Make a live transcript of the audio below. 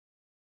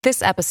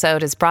This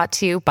episode is brought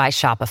to you by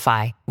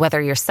Shopify.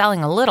 Whether you're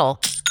selling a little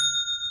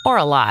or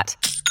a lot,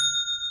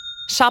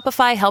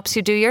 Shopify helps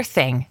you do your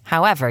thing,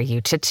 however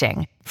you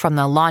cha-ching. From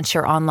the launch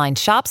your online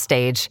shop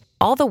stage,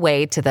 all the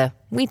way to the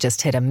we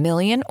just hit 1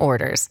 million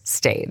orders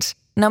stage.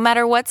 No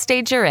matter what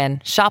stage you're in,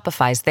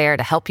 Shopify's there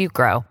to help you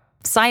grow.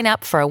 Sign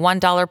up for a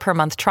 $1 per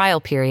month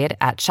trial period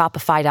at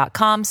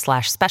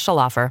shopify.com/special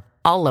offer,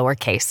 all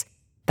lowercase.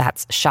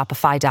 That's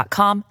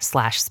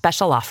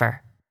shopify.com/special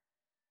offer.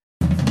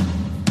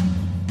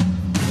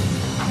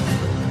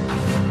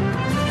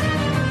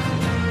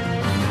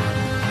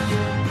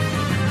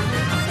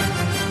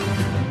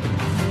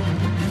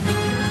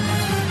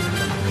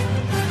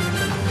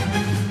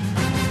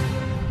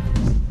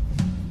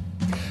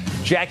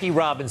 Jackie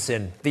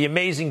Robinson, the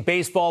amazing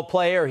baseball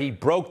player. He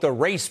broke the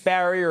race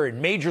barrier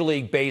in Major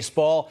League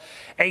Baseball.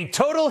 A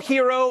total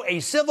hero, a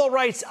civil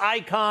rights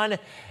icon,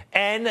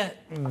 and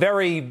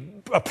very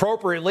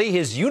appropriately,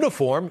 his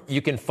uniform.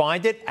 You can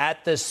find it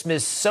at the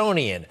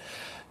Smithsonian.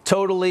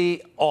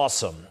 Totally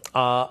awesome.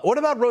 What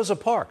about Rosa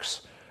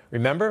Parks?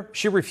 Remember,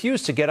 she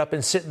refused to get up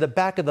and sit in the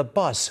back of the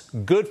bus.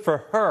 Good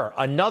for her.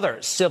 Another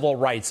civil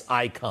rights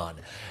icon.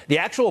 The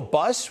actual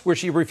bus where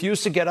she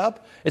refused to get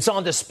up, it's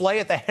on display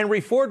at the Henry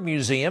Ford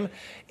Museum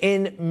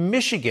in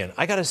Michigan.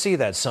 I got to see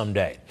that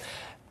someday.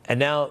 And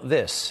now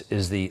this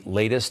is the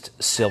latest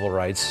civil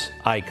rights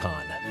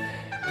icon.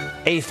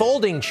 A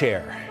folding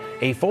chair.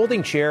 A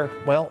folding chair,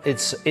 well,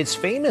 it's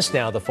famous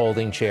now, the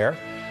folding chair.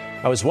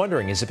 I was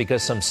wondering, is it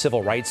because some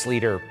civil rights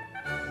leader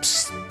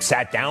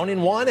sat down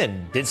in one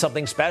and did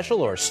something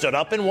special, or stood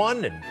up in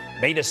one and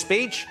made a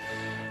speech?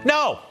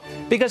 No,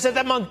 because at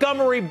the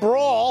Montgomery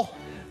Brawl,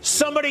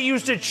 somebody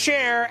used a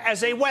chair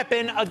as a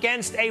weapon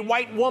against a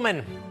white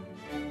woman.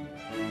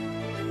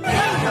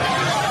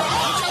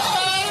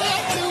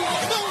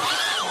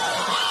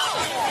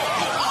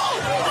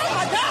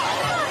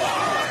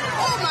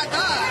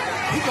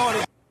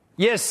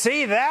 You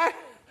see that?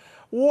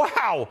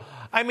 Wow.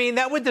 I mean,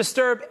 that would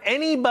disturb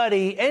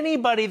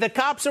anybody. The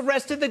cops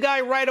arrested the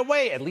guy right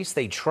away. At least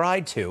they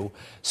tried to.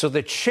 So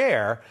the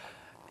chair,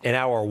 in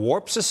our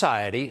warped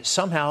society,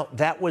 somehow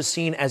that was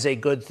seen as a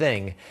good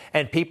thing.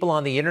 And people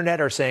on the internet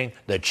are saying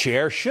the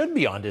chair should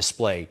be on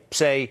display,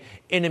 say,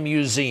 in a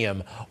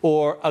museum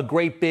or a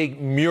great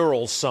big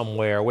mural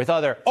somewhere with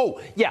other.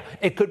 Oh, yeah,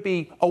 it could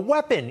be a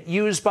weapon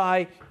used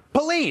by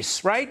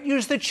police, right?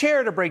 Use the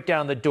chair to break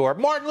down the door.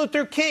 Martin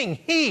Luther King,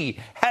 he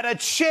had a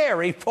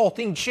chair, a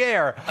folding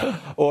chair.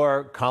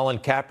 Or Colin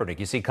Kaepernick.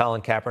 You see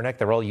Colin Kaepernick?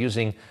 They're all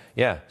using,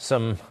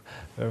 some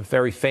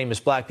very famous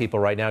black people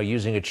right now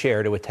using a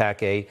chair to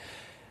attack a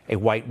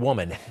white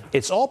woman.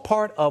 It's all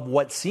part of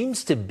what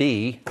seems to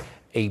be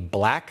a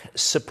black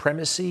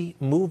supremacy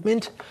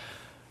movement.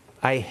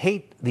 I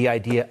hate the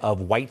idea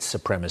of white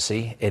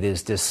supremacy. It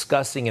is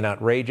disgusting and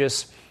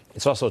outrageous.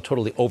 It's also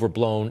totally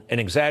overblown and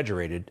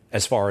exaggerated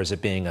as far as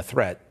it being a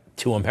threat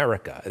to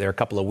America. There are a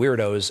couple of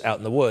weirdos out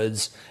in the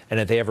woods, and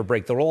if they ever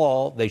break the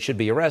law, they should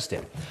be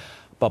arrested.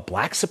 But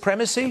black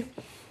supremacy?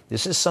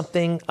 This is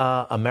something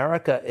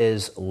America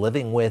is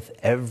living with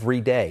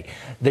every day.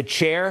 The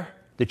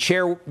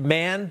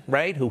chairman,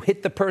 right, who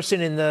hit the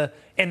person in the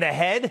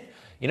head.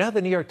 You know how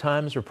the New York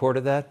Times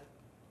reported that?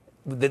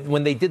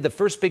 When they did the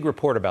first big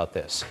report about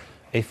this,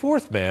 a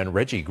fourth man,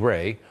 Reggie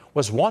Gray,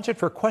 was wanted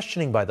for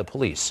questioning by the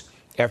police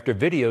after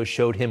video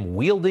showed him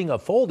wielding a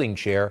folding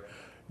chair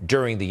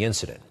during the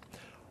incident.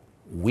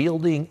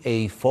 Wielding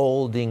a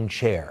folding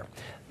chair.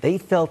 They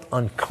felt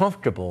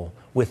uncomfortable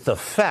with the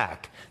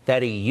fact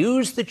that he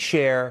used the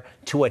chair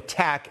to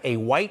attack a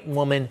white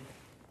woman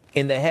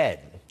in the head.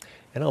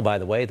 And oh, by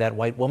the way, that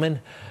white woman,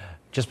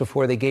 just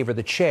before they gave her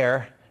the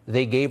chair,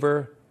 they gave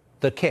her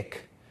the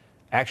kick.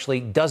 Actually,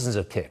 dozens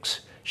of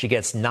kicks. She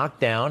gets knocked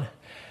down,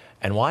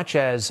 and watch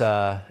as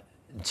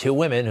two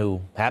women who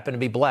happen to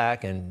be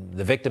black, and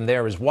the victim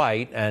there is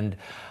white, and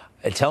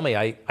tell me,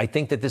 I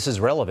think that this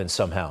is relevant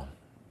somehow.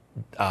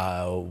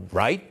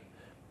 Right?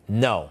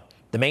 No.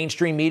 The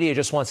mainstream media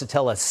just wants to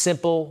tell a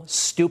simple,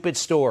 stupid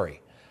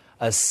story.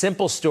 A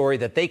simple story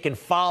that they can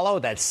follow,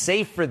 that's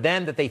safe for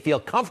them, that they feel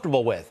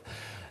comfortable with.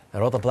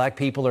 That all the black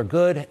people are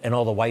good and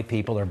all the white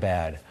people are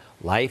bad.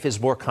 Life is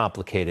more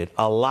complicated,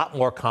 a lot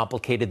more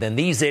complicated than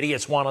these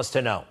idiots want us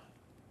to know.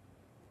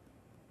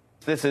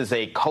 This is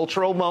a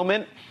cultural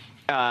moment.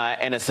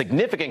 And a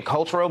significant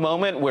cultural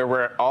moment where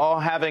we're all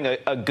having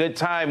a good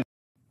time.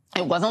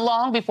 It wasn't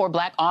long before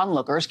black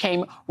onlookers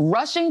came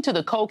rushing to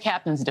the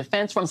co-captain's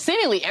defense from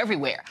seemingly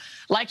everywhere,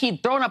 like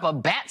he'd thrown up a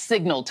bat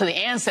signal to the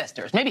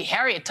ancestors, maybe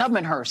Harriet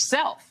Tubman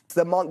herself.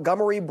 The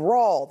Montgomery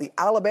Brawl, the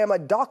Alabama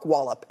Dock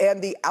Wallop,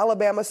 and the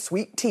Alabama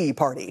Sweet Tea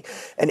Party.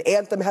 An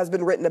anthem has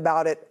been written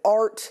about it,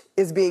 art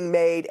is being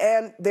made,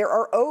 and there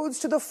are odes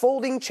to the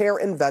folding chair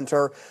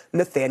inventor,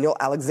 Nathaniel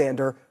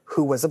Alexander,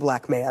 who was a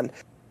black man.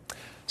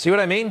 See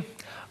what I mean?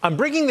 I'm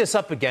bringing this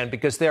up again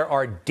because there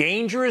are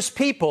dangerous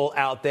people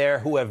out there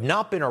who have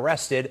not been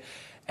arrested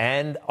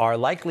and are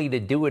likely to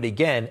do it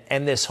again.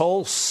 And this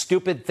whole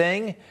stupid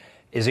thing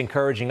is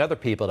encouraging other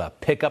people to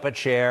pick up a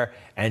chair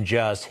and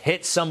just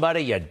hit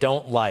somebody you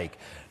don't like.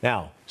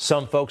 Now,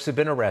 some folks have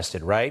been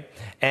arrested, right?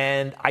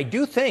 And I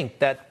do think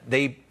that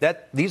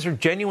these are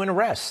genuine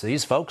arrests.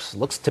 These folks,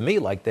 looks to me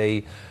like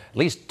at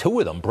least two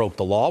of them broke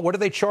the law. What are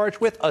they charged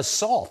with?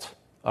 Assault,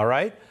 all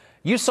right?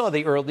 You saw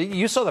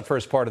the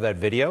first part of that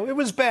video. It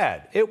was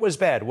bad. It was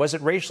bad. Was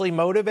it racially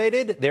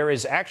motivated? There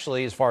is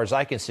actually, as far as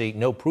I can see,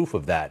 no proof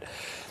of that.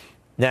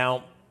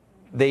 Now,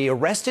 they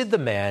arrested the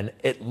man,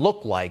 it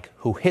looked like,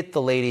 who hit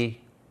the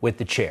lady with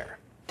the chair.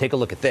 Take a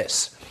look at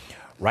this.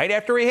 Right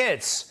after he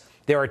hits,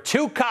 there are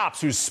two cops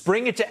who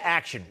spring into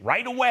action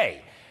right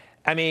away.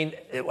 I mean,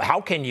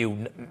 how can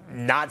you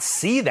not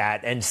see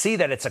that and see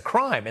that it's a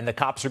crime? And the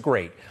cops are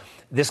great.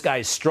 This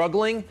guy's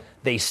struggling.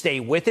 They stay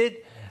with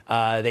it.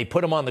 They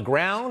put him on the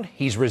ground.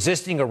 He's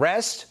resisting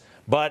arrest,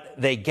 but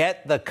they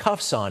get the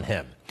cuffs on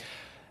him.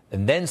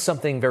 And then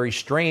something very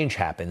strange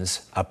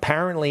happens.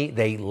 Apparently,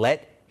 they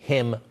let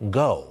him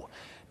go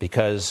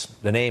because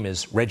the name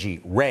is Reggie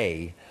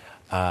Ray.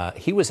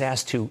 He was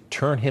asked to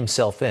turn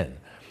himself in.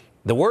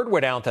 The word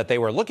went out that they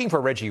were looking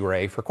for Reggie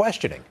Ray for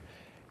questioning.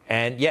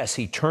 And yes,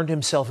 he turned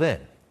himself in.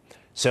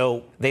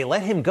 So they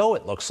let him go,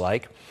 it looks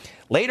like.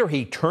 Later,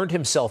 he turned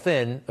himself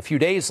in a few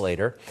days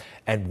later.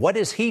 And what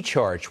is he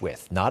charged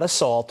with? Not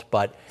assault,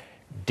 but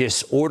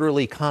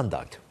disorderly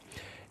conduct.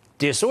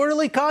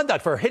 Disorderly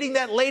conduct for hitting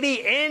that lady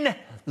in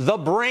the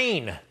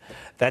brain.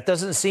 That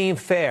doesn't seem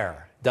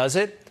fair, does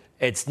it?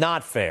 It's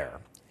not fair.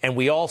 And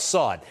we all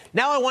saw it.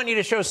 Now I want you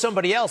to show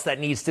somebody else that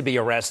needs to be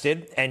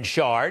arrested and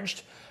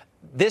charged.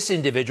 This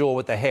individual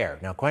with the hair.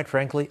 Now, quite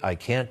frankly, I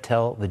can't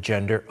tell the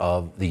gender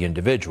of the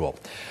individual.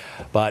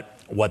 But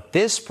what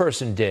this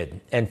person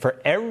did, and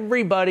for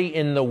everybody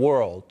in the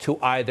world to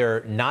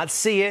either not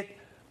see it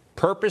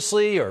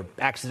purposely or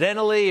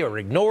accidentally or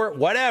ignore it,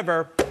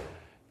 whatever,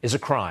 is a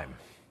crime.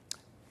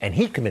 And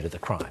he committed the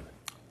crime.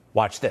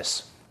 Watch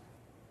this.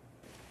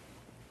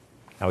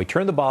 Now, he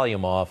turned the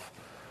volume off,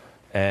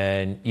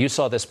 and you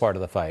saw this part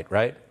of the fight,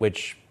 right?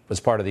 Which was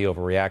part of the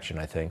overreaction,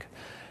 I think.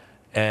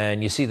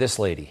 And you see this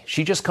lady.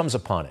 She just comes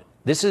upon it.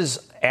 This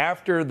is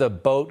after the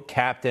boat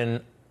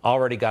captain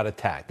already got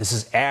attacked. This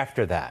is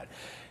after that.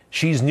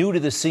 She's new to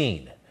the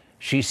scene.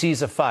 She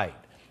sees a fight.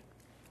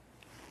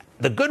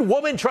 The good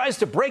woman tries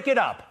to break it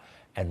up.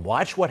 And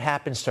watch what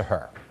happens to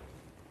her.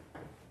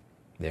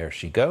 There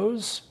she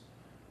goes.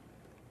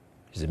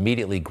 She's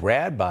immediately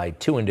grabbed by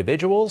two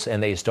individuals,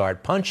 and they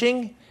start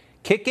punching,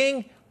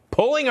 kicking,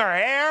 pulling her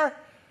hair,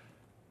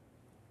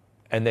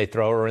 and they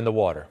throw her in the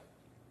water.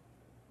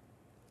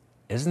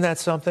 Isn't that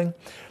something?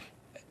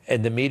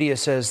 And the media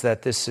says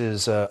that this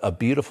is a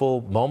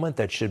beautiful moment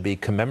that should be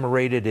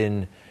commemorated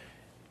in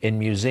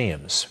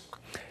museums.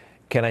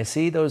 Can I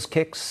see those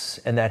kicks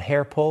and that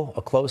hair pull,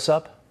 a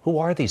close-up? Who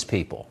are these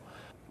people?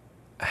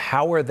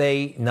 How are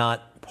they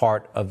not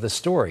part of the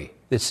story?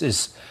 This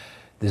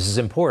is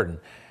important.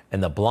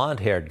 And the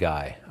blonde-haired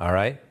guy, all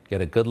right,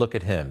 get a good look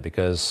at him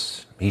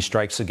because he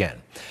strikes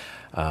again.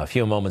 A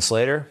few moments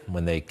later,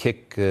 when they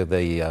kick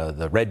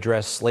the red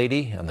dress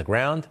lady on the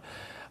ground,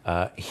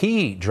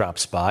 he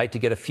drops by to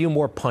get a few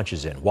more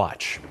punches in.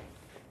 Watch.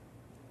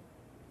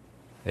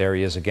 There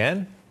he is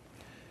again.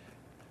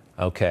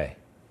 Okay.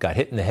 Got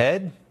hit in the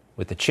head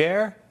with the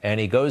chair,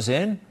 and he goes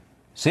in.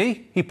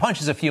 See? He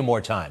punches a few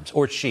more times.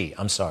 Or she.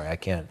 I'm sorry, I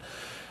can't.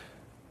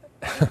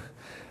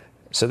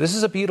 So this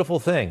is a beautiful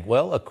thing.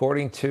 Well,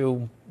 according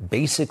to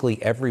basically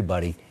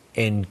everybody,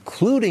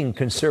 including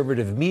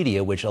conservative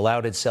media, which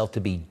allowed itself to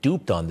be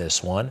duped on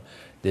this one,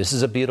 this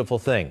is a beautiful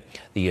thing.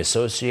 The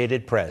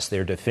Associated Press,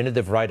 their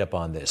definitive write-up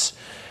on this.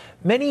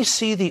 Many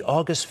see the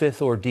August 5th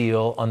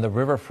ordeal on the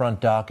riverfront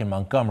dock in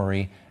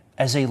Montgomery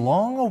as a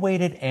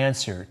long-awaited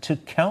answer to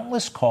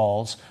countless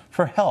calls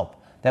for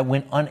help that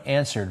went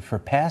unanswered for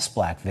past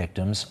black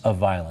victims of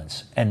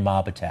violence and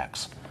mob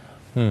attacks.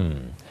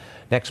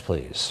 Next,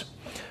 please.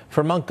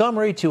 For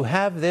Montgomery to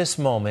have this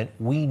moment,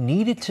 we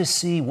needed to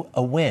see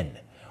a win.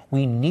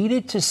 We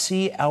needed to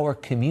see our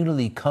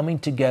community coming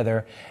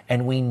together,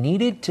 and we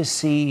needed to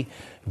see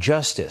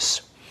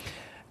justice.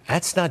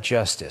 That's not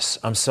justice.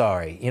 I'm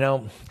sorry. You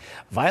know,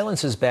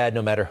 violence is bad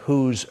no matter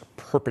who's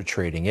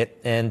perpetrating it.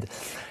 And,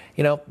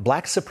 you know,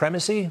 black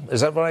supremacy,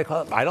 is that what I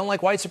call it? I don't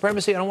like white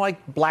supremacy. I don't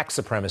like black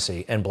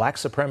supremacy. And black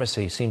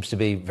supremacy seems to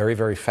be very,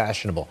 very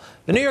fashionable.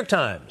 The New York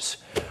Times.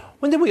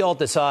 When did we all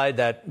decide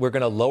that we're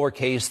going to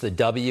lowercase the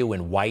W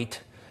in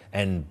white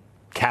and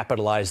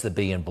capitalize the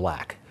B in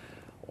black?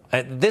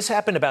 This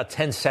happened about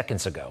 10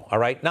 seconds ago, all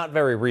right? Not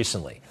very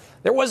recently.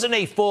 There wasn't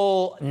a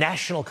full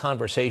national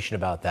conversation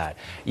about that.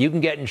 You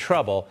can get in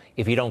trouble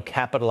if you don't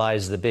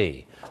capitalize the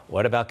B.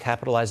 What about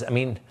capitalize? I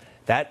mean,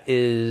 that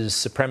is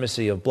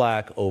supremacy of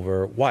black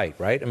over white,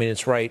 right? I mean,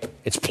 it's right.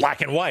 It's black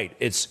and white.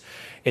 It's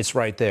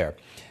right there.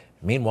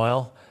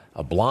 Meanwhile,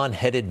 a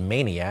blonde-headed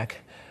maniac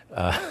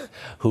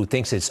who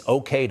thinks it's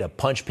okay to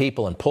punch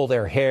people and pull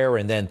their hair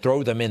and then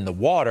throw them in the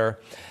water,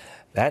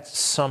 that's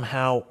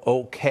somehow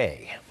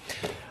okay.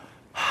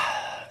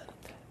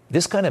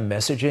 This kind of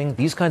messaging,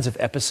 these kinds of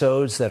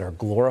episodes that are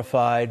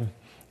glorified,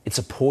 it's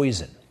a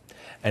poison.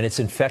 and it's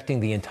infecting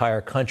the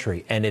entire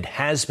country, and it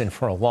has been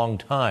for a long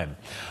time.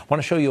 I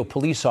want to show you a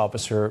police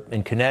officer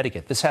in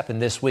Connecticut. This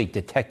happened this week,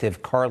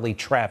 Detective Carly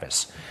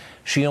Travis.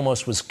 She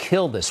almost was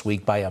killed this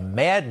week by a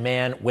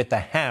madman with a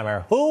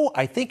hammer who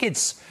I think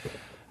it's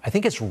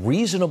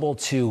reasonable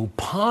to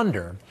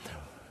ponder.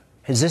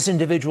 Is this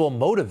individual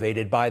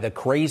motivated by the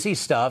crazy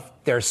stuff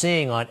they're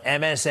seeing on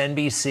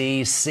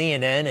MSNBC,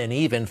 CNN, and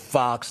even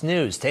Fox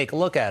News? Take a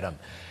look at him.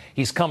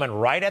 He's coming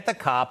right at the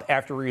cop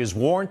after he was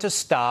warned to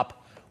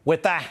stop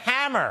with a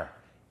hammer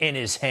in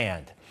his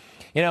hand.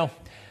 You know,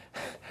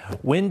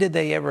 when did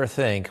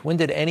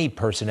any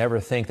person ever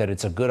think that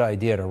it's a good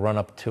idea to run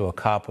up to a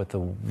cop with a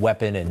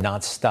weapon and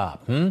not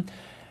stop?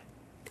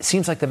 It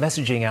seems like the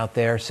messaging out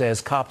there says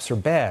cops are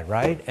bad,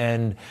 right?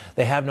 And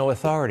they have no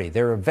authority.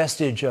 They're a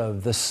vestige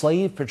of the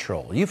slave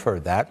patrol. You've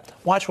heard that.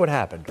 Watch what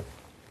happened.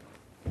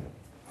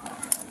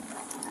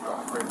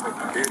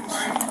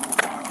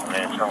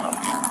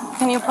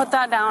 Can you put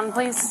that down,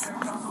 please?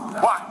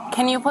 What?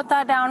 Can you put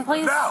that down,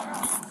 please? Now,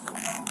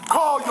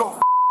 call your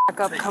Back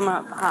up, come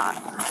up hot.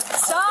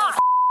 Stop!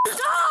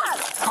 Stop!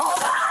 Call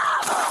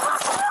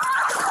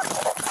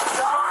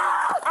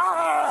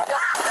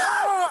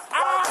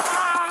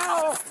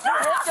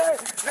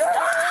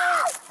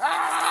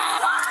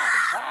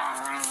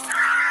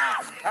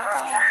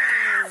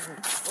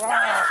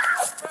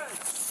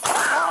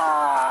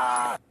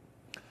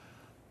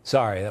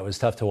Sorry, that was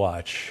tough to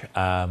watch.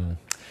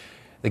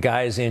 The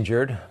guy is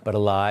injured, but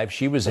alive.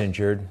 She was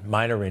injured,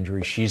 minor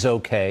injury. She's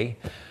okay.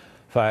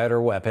 Fired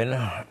her weapon.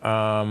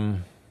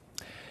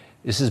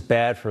 This is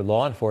bad for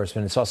law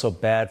enforcement. It's also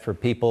bad for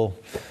people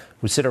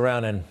who sit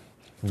around and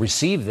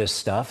receive this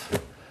stuff,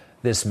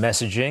 this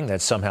messaging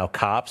that somehow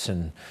cops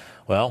and,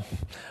 well,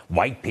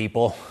 white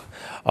people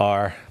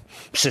are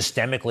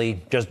systemically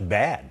just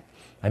bad.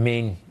 I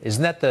mean,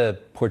 isn't that the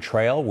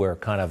portrayal we're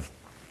kind of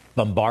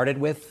bombarded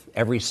with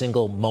every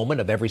single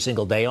moment of every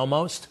single day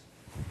almost?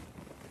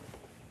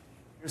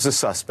 Here's the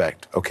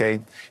suspect, okay?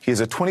 He is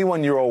a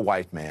 21-year-old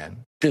white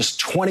man. This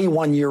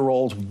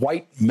 21-year-old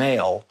white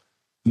male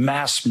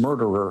mass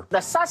murderer.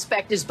 The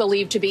suspect is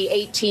believed to be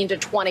 18 to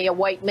 20, a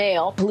white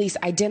male. Police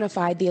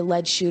identified the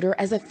alleged shooter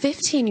as a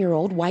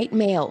 15-year-old white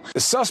male. The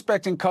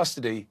suspect in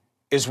custody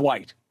is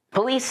white.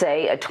 Police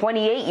say a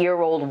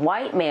 28-year-old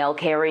white male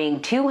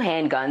carrying 2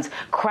 handguns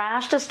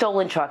crashed a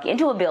stolen truck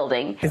into a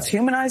building. It's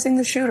humanizing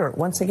the shooter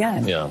once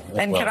again. Yeah.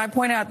 And can I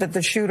point out that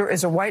the shooter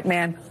is a white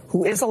man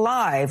who is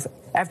alive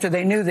after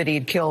they knew that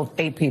he'd killed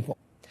 8 people.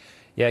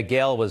 Yeah,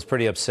 Gail was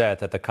pretty upset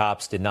that the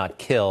cops did not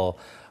kill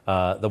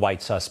the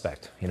white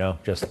suspect. You know,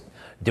 just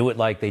do it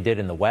like they did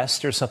in the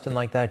West or something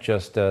like that.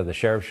 Just the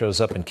sheriff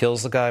shows up and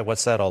kills the guy.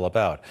 What's that all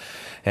about?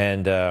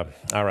 And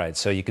all right,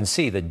 so you can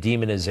see the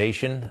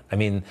demonization. I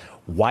mean,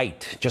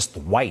 white, just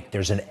white.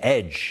 There's an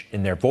edge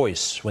in their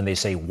voice when they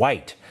say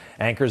white.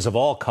 Anchors of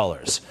all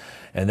colors.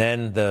 And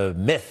then the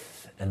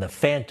myth and the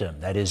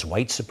phantom that is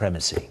white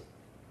supremacy.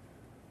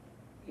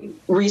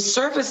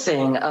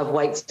 Resurfacing of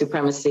white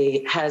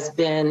supremacy has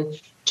been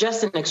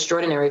just an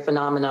extraordinary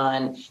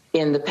phenomenon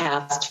in the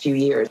past few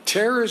years.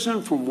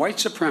 Terrorism from white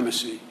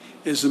supremacy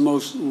is the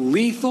most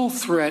lethal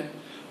threat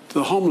to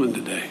the homeland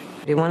today.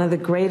 One of the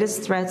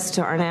greatest threats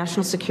to our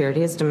national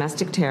security is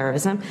domestic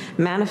terrorism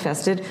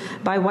manifested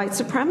by white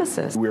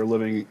supremacists. We are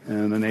living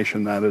in a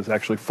nation that is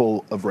actually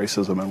full of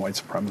racism and white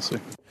supremacy.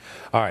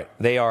 All right,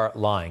 they are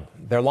lying.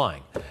 They're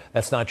lying.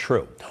 That's not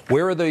true.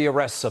 Where are the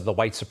arrests of the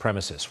white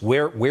supremacists?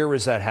 Where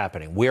is that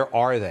happening? Where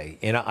are they?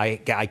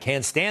 I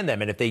can't stand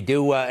them. And if they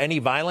do any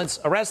violence,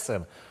 arrest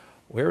them.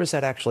 Where is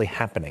that actually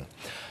happening?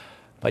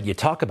 But you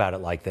talk about it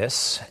like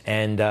this,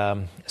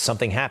 and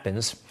something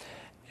happens,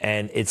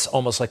 and it's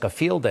almost like a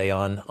field day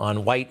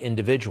on white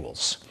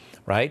individuals,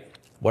 right?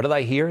 What did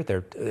I hear?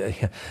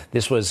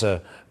 This was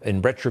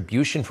in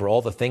retribution for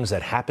all the things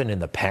that happened in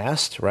the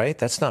past, right?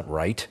 That's not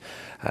right.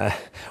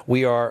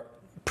 We are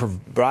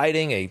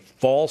providing a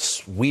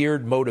false,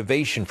 weird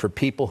motivation for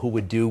people who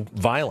would do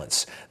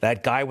violence.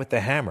 That guy with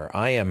the hammer,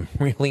 I am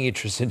really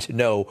interested to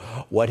know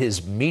what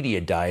his media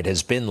diet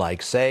has been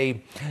like,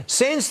 say,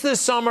 since the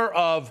summer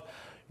of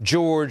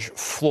George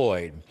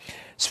Floyd.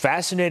 It's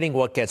fascinating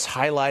what gets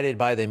highlighted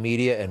by the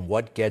media and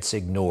what gets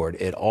ignored.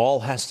 It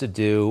all has to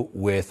do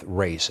with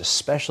race,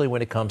 especially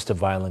when it comes to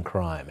violent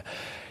crime.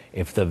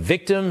 If the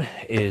victim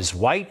is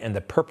white and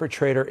the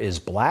perpetrator is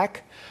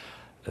black,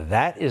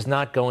 that is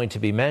not going to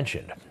be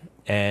mentioned.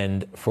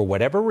 And for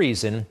whatever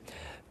reason,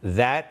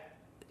 that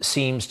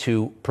seems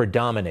to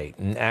predominate.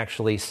 And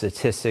actually,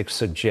 statistics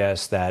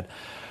suggest that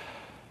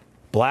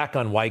black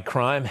on white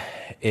crime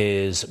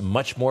is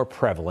much more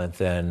prevalent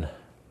than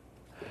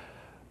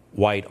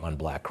white on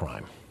black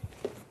crime.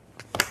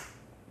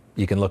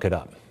 You can look it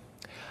up.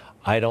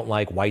 I don't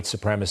like white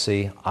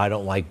supremacy. I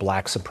don't like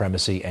black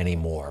supremacy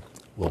anymore.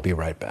 We'll be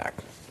right back.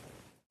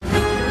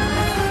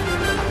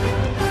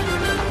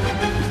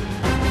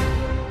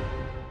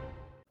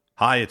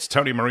 Hi, it's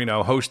Tony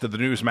Marino, host of the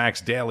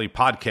Newsmax Daily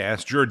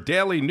Podcast, your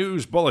daily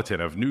news bulletin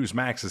of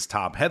Newsmax's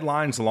top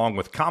headlines, along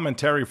with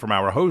commentary from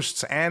our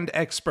hosts and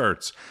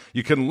experts.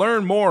 You can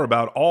learn more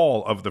about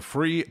all of the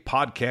free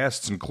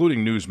podcasts,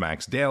 including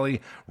Newsmax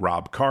Daily,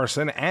 Rob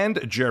Carson,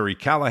 and Jerry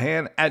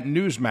Callahan at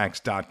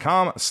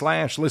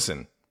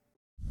newsmax.com/listen.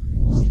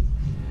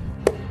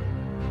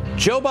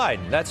 Joe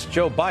Biden. That's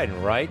Joe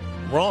Biden, right?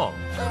 Wrong.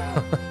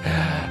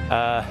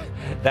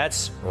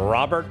 That's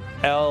Robert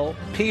L.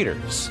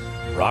 Peters.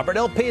 Robert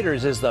L.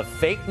 Peters is the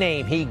fake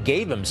name he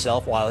gave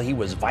himself while he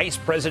was vice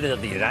president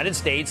of the United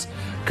States,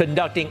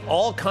 conducting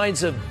all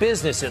kinds of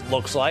business, it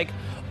looks like,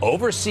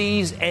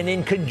 overseas and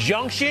in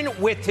conjunction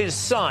with his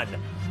son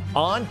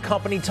on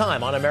company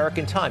time, on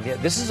American time. Yeah,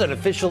 this is an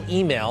official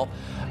email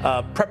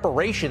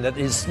preparation that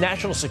his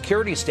national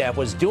security staff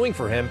was doing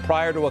for him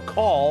prior to a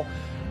call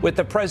with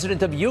the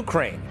president of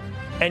Ukraine.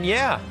 And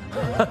yeah,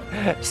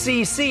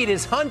 CC'd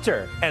is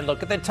Hunter. And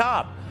look at the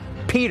top,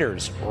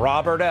 Peters,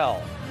 Robert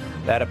L.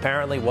 That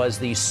apparently was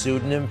the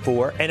pseudonym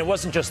for, and it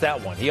wasn't just that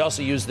one. He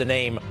also used the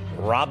name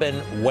Robin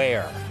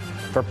Ware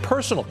for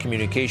personal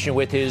communication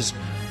with his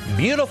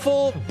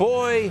beautiful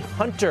boy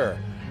Hunter.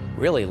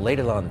 Really laid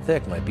it on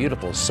thick, my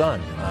beautiful son.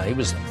 He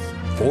was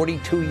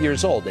 42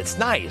 years old. It's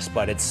nice,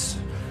 but it's,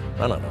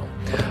 I don't know.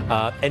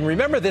 And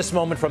remember this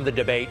moment from the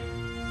debate.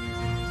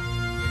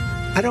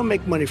 I don't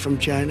make money from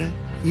China.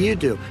 You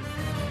do.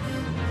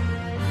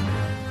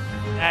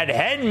 That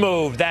head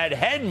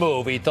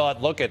move. He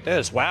thought, look at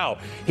this. Wow,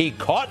 he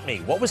caught me.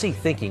 What was he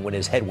thinking when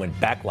his head went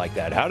back like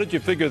that? How did you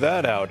figure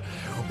that out?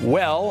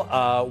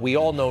 Well, we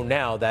all know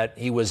now that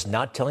he was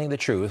not telling the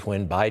truth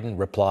when Biden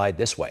replied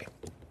this way.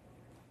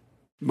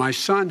 My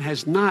son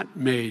has not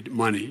made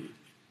money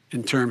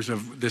in terms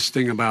of this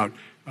thing about,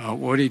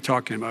 what are you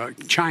talking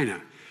about,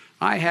 China.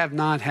 I have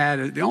not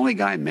had, the only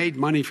guy made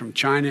money from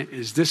China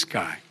is this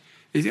guy.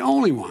 He's the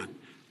only one.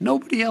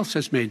 Nobody else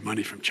has made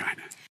money from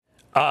China.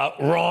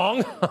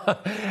 Wrong.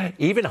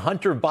 Even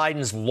Hunter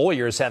Biden's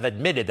lawyers have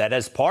admitted that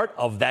as part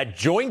of that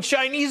joint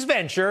Chinese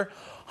venture,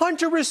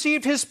 Hunter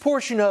received his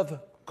portion of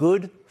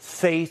good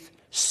faith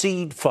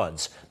seed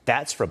funds.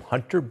 That's from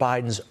Hunter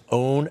Biden's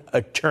own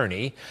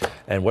attorney.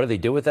 And what do they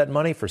do with that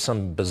money? For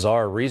some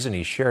bizarre reason,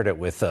 he shared it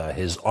with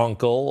his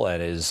uncle and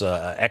his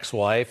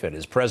ex-wife and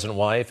his present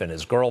wife and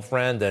his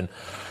girlfriend. And,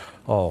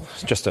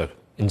 it's just a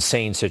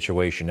insane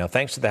situation. Now,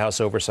 thanks to the House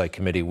Oversight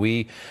Committee,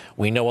 we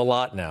know a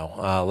lot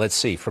now. Let's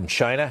see. From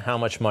China, how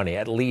much money?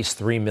 At least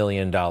 $3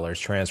 million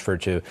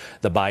transferred to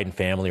the Biden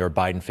family or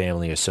Biden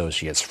family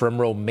associates. From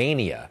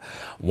Romania,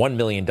 $1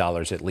 million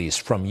at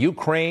least. From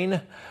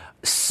Ukraine,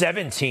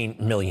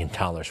 $17 million.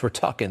 We're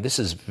talking, this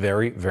is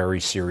very, very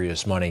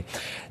serious money.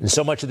 And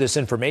so much of this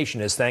information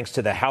is thanks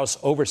to the House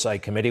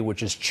Oversight Committee,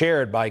 which is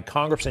chaired by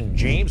Congressman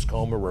James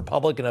Comer,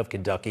 Republican of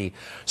Kentucky.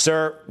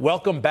 Sir,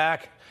 welcome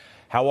back.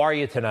 How are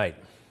you tonight?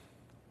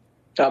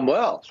 I'm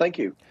well, thank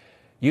you.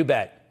 You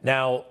bet.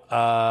 Now,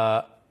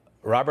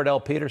 Robert L.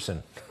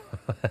 Peterson.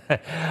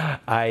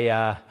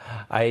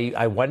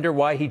 I wonder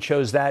why he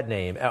chose that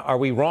name. Are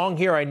we wrong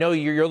here? I know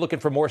you're looking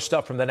for more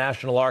stuff from the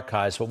National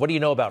Archives, but what do you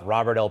know about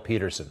Robert L.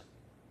 Peterson?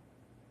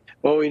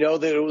 Well, we know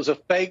that it was a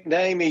fake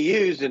name he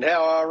used, and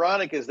how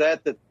ironic is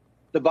that the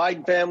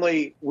Biden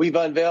family, we've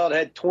unveiled,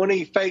 had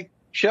 20 fake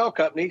shell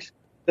companies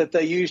that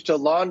they used to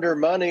launder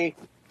money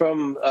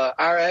from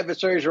our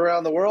adversaries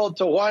around the world.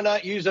 So why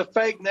not use a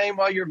fake name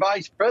while you're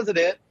vice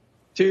president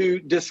to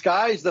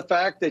disguise the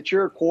fact that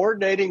you're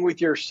coordinating with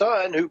your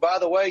son, who, by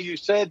the way, you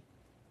said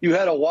you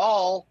had a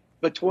wall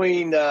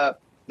between the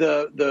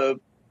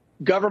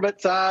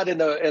government side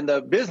and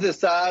the business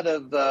side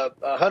of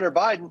Hunter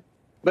Biden.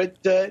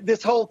 But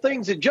this whole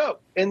thing's a joke,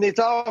 and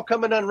it's all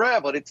coming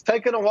unraveled. It's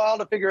taken a while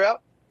to figure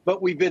out,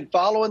 but we've been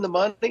following the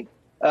money.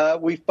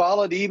 We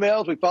followed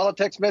emails, we followed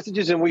text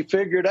messages, and we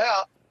figured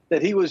out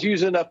that he was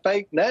using a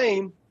fake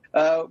name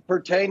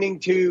pertaining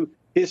to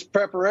his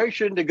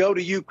preparation to go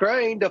to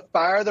Ukraine to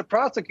fire the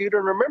prosecutor.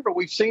 And remember,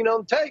 we've seen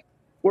on tape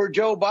where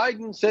Joe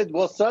Biden said,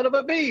 well, son of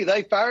a bee,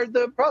 they fired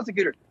the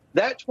prosecutor.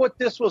 That's what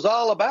this was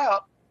all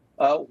about.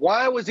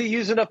 Why was he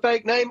using a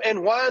fake name?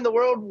 And why in the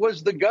world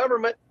was the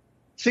government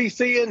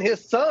CCing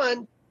his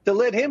son to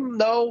let him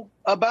know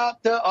about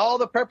all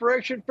the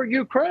preparation for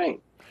Ukraine?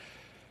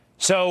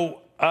 So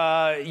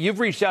you've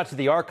reached out to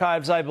the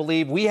archives, I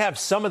believe. We have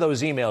some of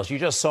those emails. You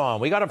just saw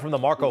them. We got them from the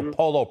Marco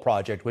Polo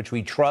Project, which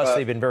we trust.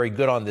 They've been very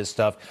good on this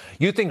stuff.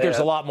 You think there's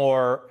a lot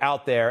more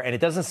out there, and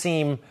it doesn't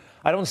seem,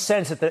 I don't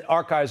sense that the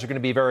archives are going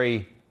to be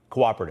very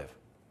cooperative.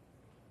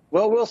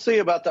 Well, we'll see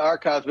about the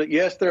archives, but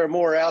yes, there are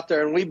more out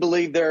there, and we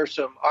believe there are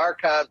some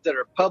archives that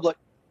are public,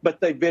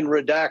 but they've been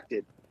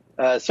redacted.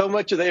 So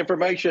much of the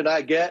information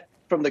I get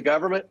from the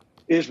government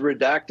is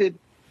redacted.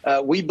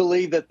 We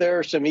believe that there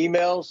are some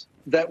emails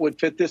that would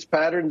fit this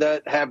pattern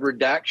that have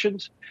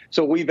redactions.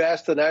 So we've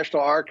asked the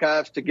National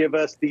Archives to give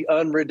us the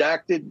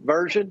unredacted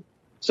version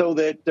so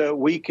that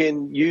we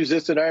can use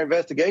this in our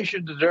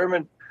investigation to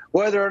determine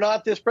whether or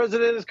not this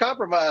president is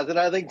compromised. And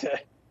I think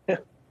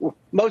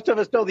most of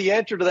us know the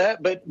answer to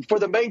that. But for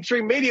the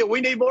mainstream media,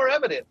 we need more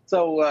evidence.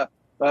 So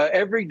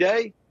every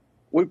day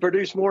we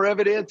produce more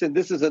evidence, and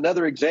this is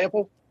another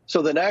example.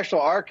 So the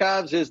National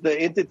Archives is the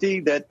entity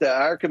that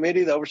our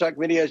committee, the Oversight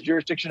Committee, has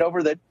jurisdiction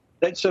over,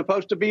 that's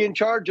supposed to be in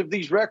charge of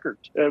these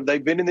records.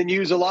 They've been in the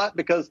news a lot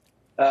because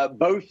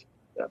both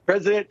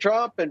President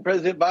Trump and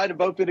President Biden have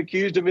both been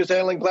accused of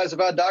mishandling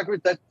classified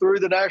documents. That's through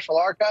the National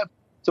Archives.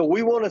 So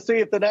we want to see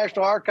if the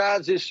National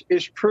Archives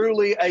is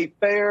truly a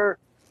fair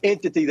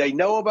entity. They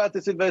know about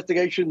this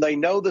investigation. They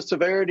know the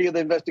severity of the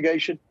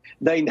investigation.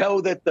 They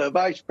know that the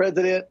vice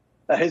president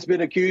has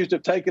been accused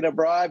of taking a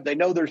bribe. They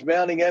know there's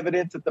mounting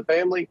evidence that the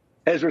family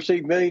has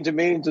received millions and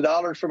millions of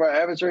dollars from our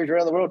adversaries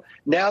around the world.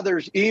 Now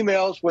there's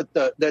emails with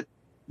that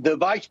the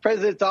vice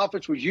president's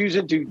office was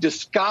using to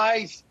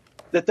disguise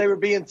that they were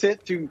being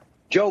sent to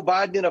Joe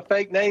Biden in a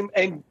fake name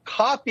and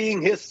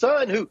copying his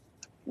son, who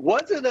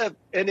wasn't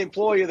an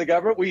employee of the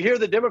government. We hear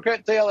the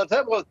Democrats say all the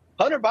time, well,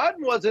 Hunter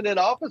Biden wasn't in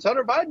office.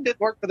 Hunter Biden didn't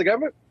work for the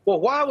government. Well,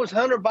 why was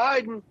Hunter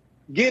Biden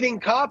getting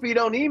copied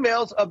on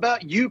emails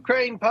about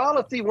Ukraine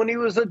policy when he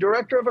was the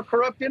director of a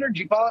corrupt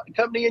energy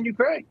company in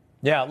Ukraine?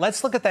 Yeah,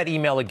 let's look at that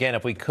email again,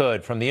 if we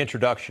could. From the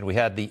introduction, we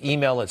had the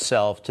email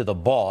itself to the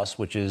boss,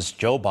 which is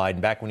Joe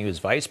Biden, back when he was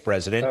vice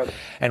president.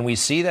 And we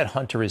see that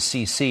Hunter is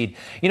CC'd.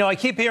 You know, I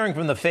keep hearing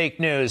from the fake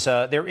news,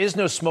 there is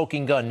no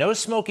smoking gun. No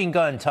smoking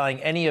gun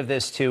tying any of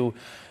this to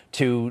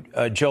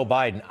Joe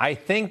Biden. I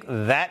think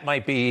that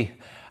might be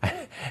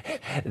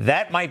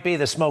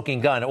the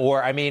smoking gun.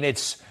 Or, I mean,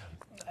 it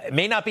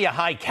may not be a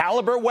high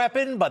caliber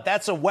weapon, but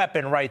that's a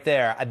weapon right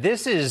there.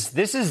 This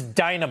is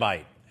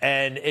dynamite.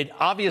 And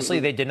obviously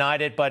they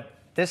denied it, but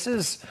this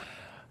is,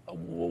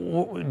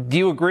 do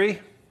you agree?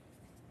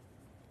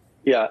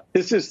 Yeah,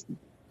 this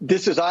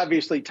is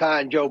obviously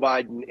tying Joe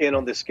Biden in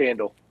on this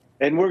scandal.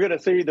 And we're going to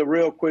see the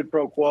real quid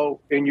pro quo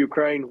in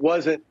Ukraine.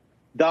 Wasn't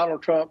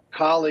Donald Trump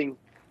calling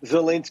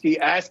Zelensky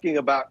asking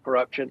about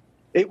corruption?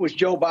 It was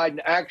Joe Biden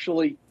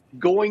actually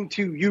going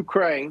to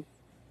Ukraine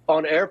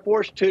on Air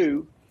Force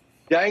Two,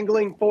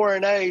 dangling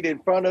foreign aid in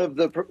front of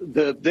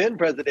the then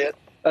president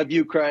of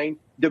Ukraine,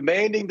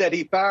 demanding that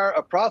he fire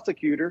a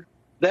prosecutor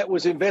that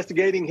was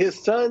investigating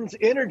his son's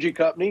energy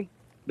company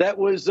that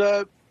was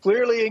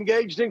clearly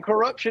engaged in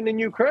corruption in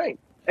Ukraine.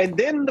 And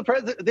then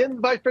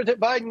Vice President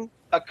Biden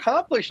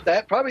accomplished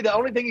that, probably the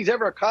only thing he's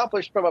ever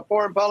accomplished from a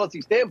foreign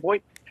policy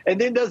standpoint,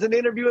 and then does an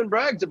interview and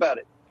brags about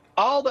it.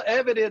 All the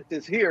evidence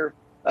is here.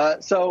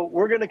 So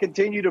we're going to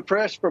continue to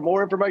press for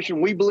more information.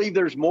 We believe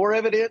there's more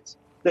evidence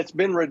that's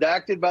been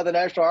redacted by the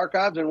National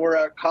Archives, and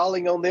we're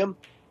calling on them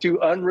to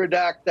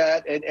unredact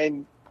that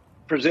and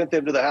present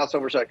them to the House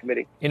Oversight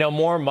Committee. You know,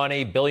 more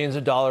money, billions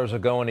of dollars are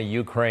going to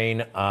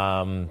Ukraine. It's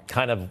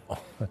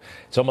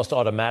almost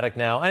automatic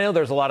now. I know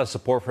there's a lot of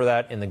support for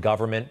that in the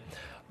government,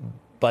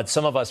 but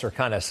some of us are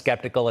kind of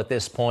skeptical at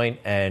this point,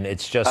 and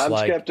it's just I'm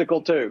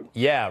skeptical too.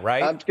 Yeah,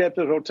 right? I'm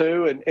skeptical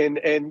too.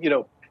 And you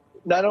know,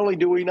 not only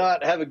do we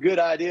not have a good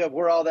idea of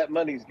where all that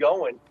money's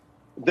going,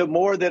 the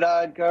more that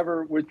I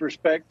uncover with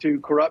respect to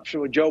corruption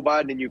with Joe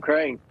Biden in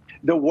Ukraine,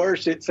 the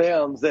worse it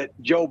sounds that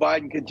Joe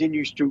Biden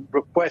continues to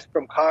request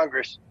from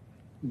Congress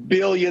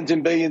billions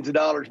and billions of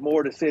dollars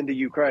more to send to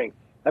Ukraine.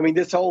 I mean,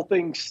 this whole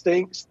thing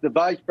stinks. The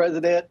vice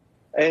president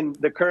and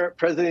the current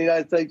president of the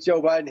United States,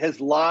 Joe Biden, has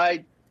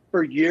lied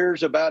for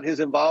years about his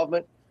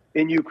involvement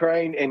in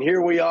Ukraine. And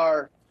here we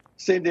are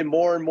sending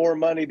more and more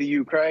money to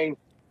Ukraine.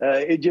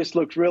 It just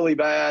looks really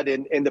bad.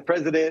 And the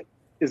president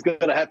is going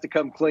to have to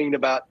come clean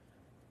about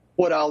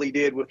what all he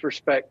did with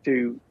respect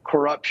to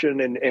corruption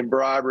and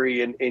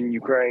bribery in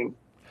Ukraine.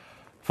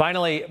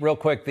 Finally, real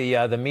quick,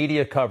 the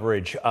media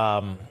coverage.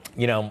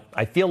 You know,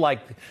 I feel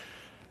like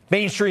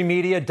mainstream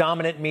media,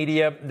 dominant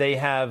media, they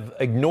have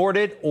ignored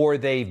it or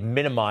they've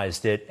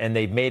minimized it and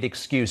they've made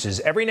excuses.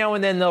 Every now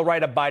and then they'll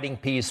write a biting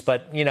piece,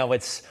 but you know,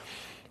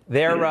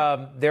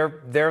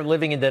 they're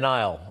living in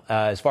denial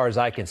as far as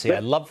I can see.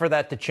 I'd love for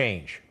that to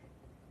change.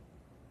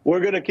 We're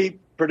going to keep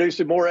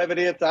producing more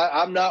evidence.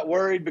 I'm not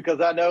worried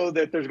because I know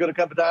that there's going to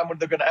come a time when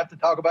they're going to have to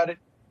talk about it.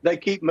 They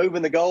keep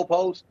moving the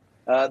goalposts.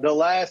 The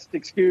last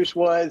excuse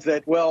was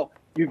that, well,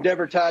 you've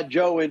never tied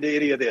Joe into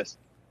any of this.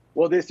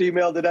 Well, this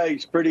email today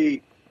is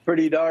pretty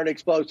darn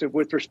explosive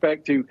with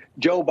respect to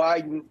Joe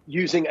Biden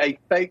using a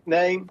fake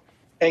name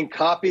and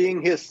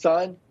copying his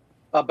son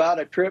about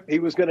a trip he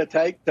was going to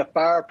take to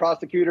fire a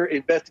prosecutor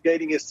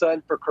investigating his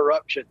son for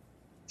corruption.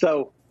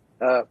 So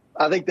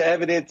I think the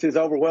evidence is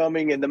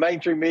overwhelming, and the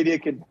mainstream media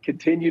can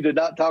continue to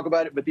not talk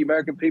about it, but the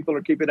American people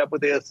are keeping up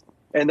with this,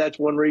 and that's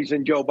one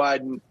reason Joe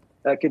Biden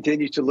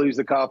continues to lose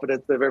the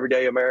confidence of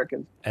everyday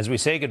Americans. As we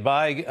say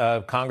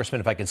goodbye, Congressman,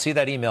 if I can see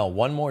that email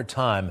one more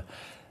time,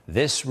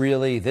 this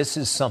really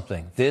is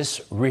something.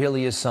 This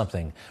really is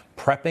something.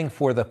 Prepping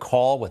for the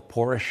call with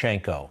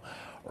Poroshenko.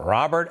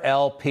 Robert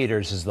L.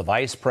 Peters is the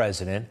vice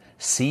president.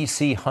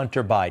 CC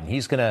Hunter Biden.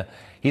 He's going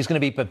to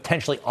be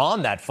potentially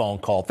on that phone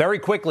call. Very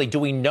quickly, do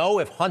we know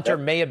if Hunter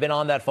may have been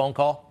on that phone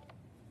call?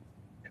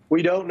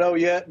 We don't know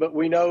yet, but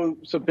we know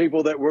some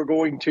people that we're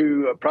going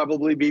to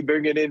probably be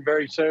bringing in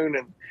very soon,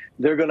 and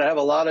they're going to have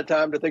a lot of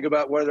time to think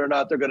about whether or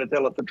not they're going to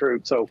tell us the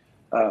truth. So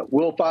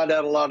we'll find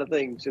out a lot of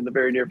things in the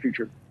very near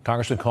future.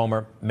 Congressman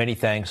Comer, many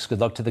thanks. Good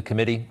luck to the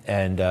committee,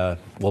 and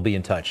we'll be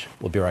in touch.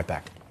 We'll be right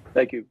back.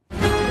 Thank you.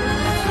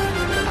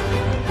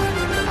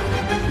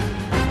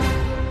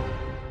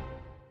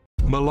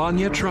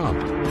 Melania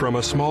Trump, from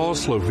a small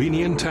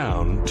Slovenian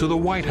town to the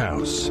White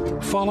House.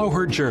 Follow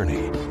her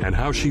journey and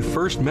how she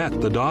first met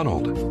the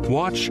Donald.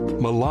 Watch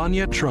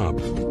Melania Trump,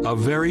 a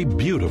very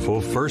beautiful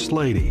First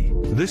Lady,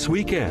 this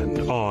weekend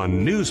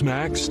on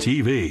Newsmax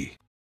TV.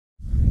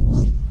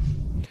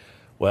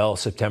 Well,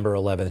 September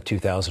 11th,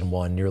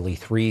 2001, nearly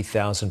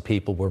 3,000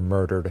 people were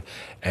murdered,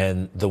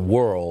 and the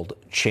world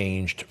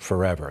changed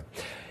forever.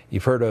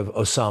 You've heard of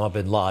Osama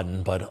bin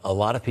Laden, but a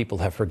lot of people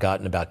have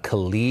forgotten about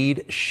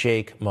Khalid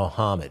Sheikh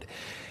Mohammed.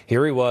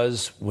 Here he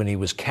was when he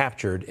was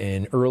captured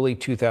in early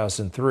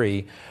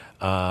 2003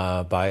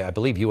 by, I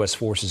believe, U.S.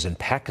 forces in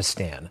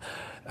Pakistan.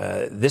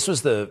 This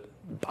was the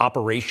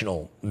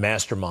operational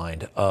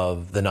mastermind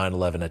of the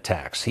 9/11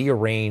 attacks. He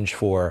arranged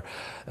for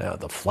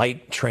the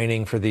flight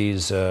training for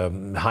these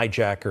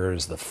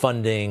hijackers, the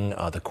funding,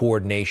 the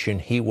coordination.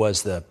 He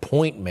was the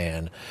point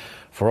man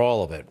for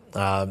all of it.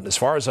 As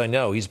far as I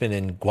know, he's been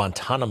in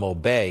Guantanamo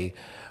Bay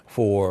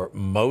for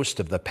most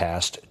of the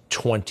past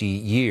 20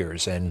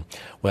 years. And,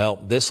 well,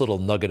 this little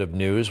nugget of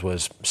news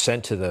was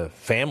sent to the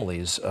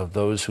families of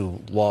those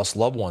who lost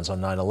loved ones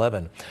on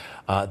 9/11.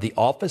 The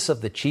Office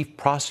of the Chief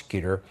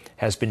Prosecutor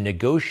has been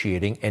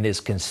negotiating and is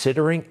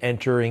considering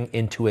entering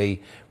into a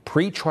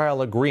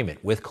pretrial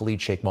agreement with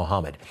Khalid Sheikh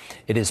Mohammed.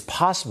 It is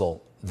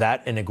possible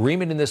that an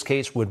agreement in this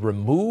case would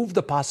remove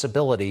the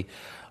possibility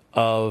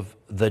of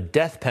the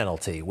death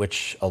penalty,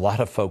 which a lot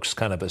of folks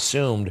kind of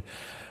assumed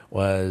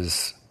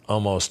was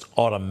almost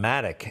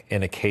automatic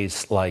in a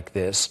case like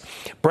this.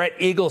 Brett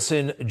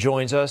Eagleson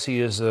joins us. He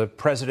is the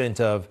president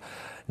of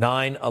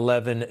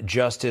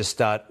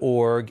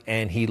 911justice.org,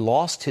 and he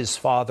lost his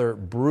father,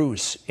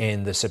 Bruce,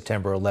 in the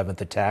September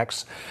 11th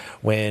attacks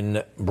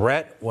when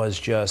Brett was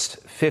just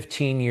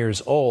 15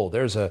 years old.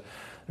 There's a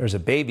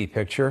baby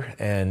picture,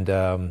 and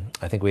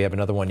I think we have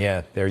another one.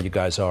 Yeah, there you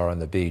guys are on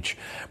the beach.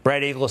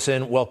 Brett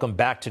Eagleson, welcome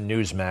back to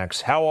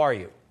Newsmax. How are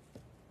you?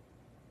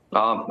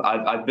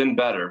 I've been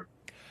better,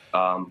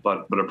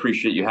 but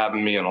appreciate you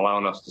having me and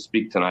allowing us to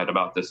speak tonight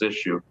about this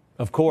issue.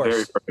 Of course.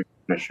 Very important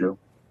issue.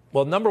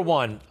 Well, number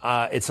one,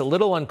 it's a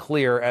little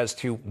unclear as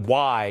to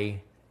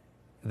why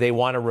they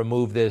want to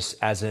remove this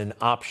as an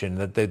option,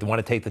 that they want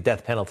to take the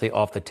death penalty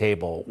off the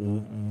table.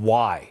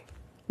 Why?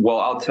 Well,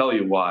 I'll tell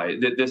you why.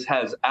 This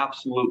has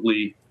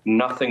absolutely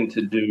nothing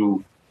to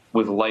do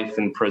with life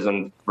in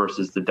prison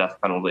versus the death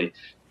penalty.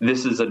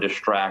 This is a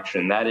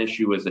distraction. That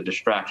issue is a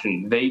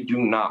distraction. They do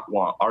not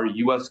want, our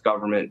U.S.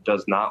 government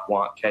does not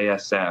want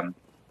KSM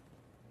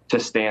to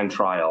stand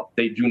trial.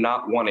 They do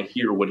not want to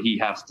hear what he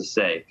has to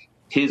say.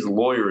 His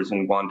lawyers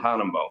in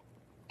Guantanamo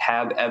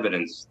have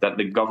evidence that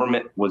the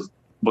government was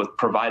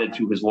provided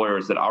to his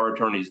lawyers that our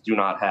attorneys do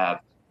not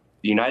have.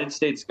 The United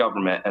States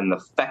government and the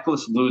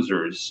feckless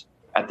losers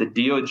at the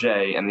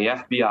DOJ and the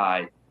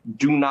FBI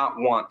do not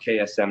want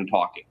KSM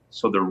talking.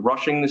 So they're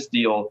rushing this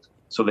deal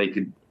so they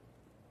could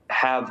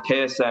have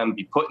KSM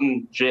be put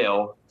in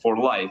jail for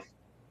life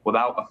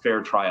without a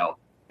fair trial.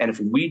 And if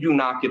we do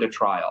not get a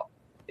trial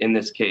in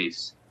this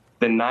case,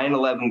 the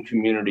 9/11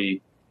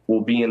 community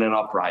will be in an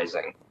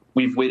uprising.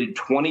 We've waited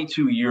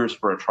 22 years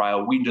for a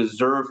trial. We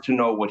deserve to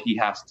know what he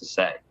has to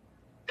say.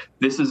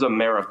 This is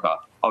America.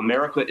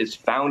 America is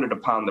founded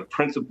upon the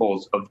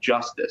principles of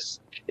justice.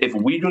 If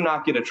we do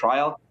not get a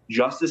trial,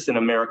 justice in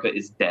America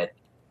is dead.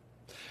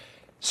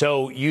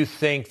 So you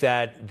think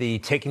that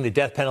taking the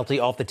death penalty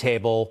off the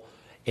table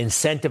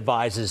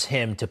incentivizes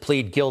him to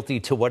plead guilty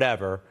to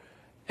whatever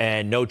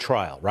and no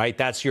trial, right?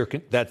 That's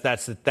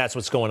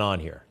what's going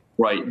on here.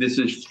 Right. This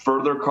is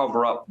further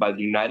cover up by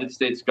the United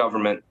States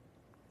government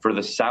for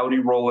the Saudi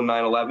role in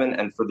 9/11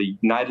 and for the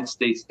United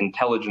States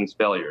intelligence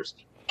failures.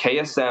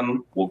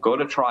 KSM will go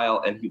to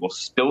trial and he will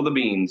spill the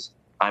beans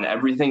on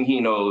everything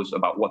he knows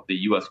about what the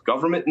U.S.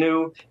 government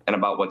knew and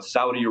about what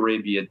Saudi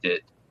Arabia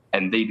did.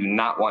 And they do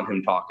not want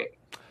him talking.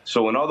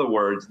 So in other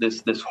words,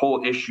 this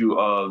whole issue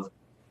of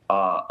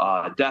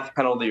death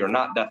penalty or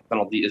not death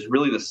penalty is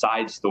really the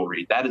side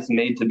story. That is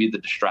made to be the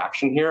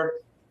distraction here.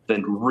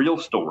 The real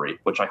story,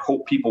 which I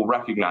hope people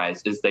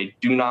recognize, is they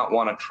do not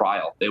want a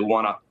trial. They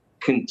want to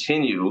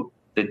continue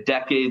the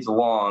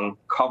decades-long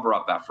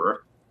cover-up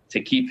effort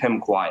to keep him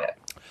quiet.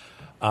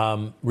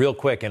 Real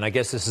quick, and I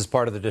guess this is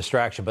part of the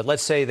distraction, but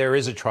let's say there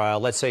is a trial.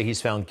 Let's say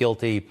he's found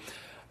guilty.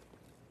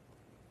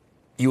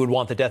 You would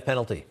want the death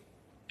penalty?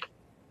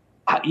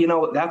 I've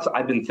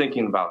been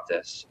thinking about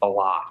this a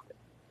lot,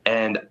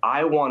 and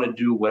I want to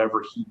do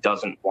whatever he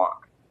doesn't want.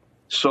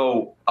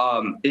 So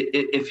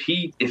if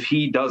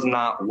he does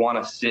not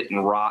want to sit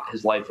and rot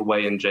his life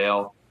away in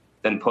jail,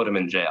 then put him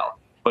in jail.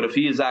 But if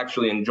he is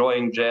actually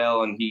enjoying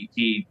jail and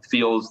he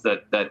feels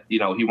that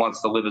he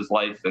wants to live his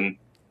life and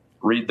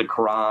read the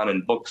Quran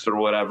and books or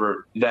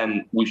whatever,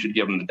 then we should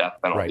give him the death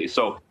penalty. Right.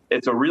 So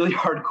it's a really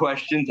hard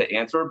question to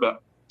answer,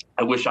 but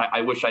I wish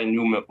I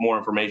knew more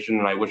information,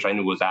 and I wish I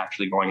knew what was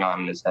actually going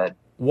on in his head.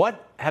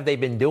 What have they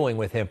been doing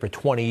with him for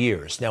 20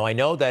 years? Now, I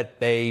know that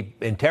they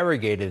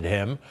interrogated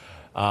him.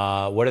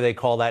 What do they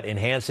call that?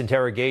 Enhanced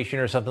interrogation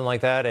or something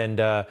like that.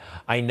 And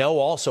I know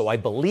also, I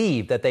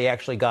believe that they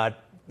actually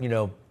got,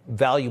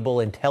 valuable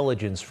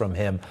intelligence from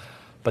him.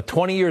 But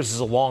 20 years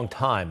is a long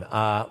time.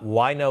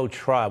 Why no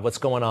trial? What's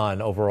going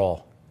on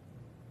overall?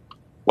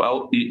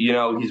 Well,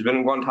 he's been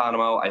in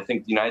Guantanamo. I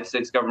think the United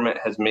States government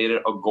has made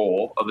it a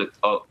goal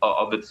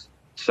of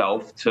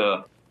itself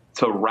to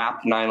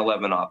wrap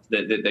 9/11 up.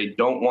 They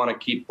don't want to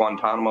keep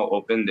Guantanamo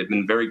open. They've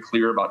been very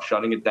clear about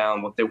shutting it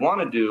down. What they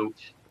want to do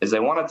is they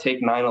want to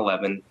take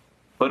 9/11,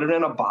 put it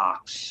in a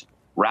box,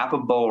 wrap a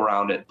bow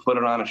around it, put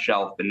it on a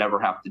shelf, and never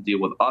have to deal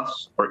with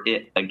us or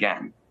it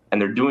again. And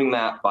they're doing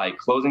that by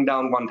closing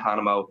down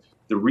Guantanamo.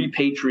 They're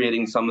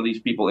repatriating some of these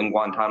people in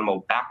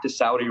Guantanamo back to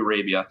Saudi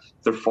Arabia.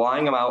 They're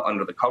flying them out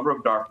under the cover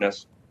of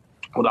darkness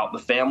without the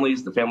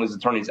families'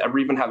 attorneys ever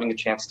even having a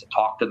chance to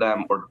talk to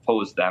them or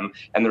depose them.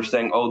 And they're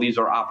saying, oh, these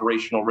are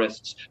operational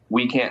risks.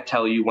 We can't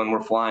tell you when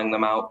we're flying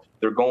them out.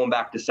 They're going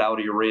back to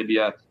Saudi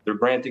Arabia. They're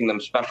granting them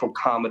special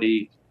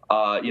comedy.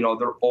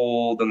 They're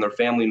old and their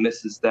family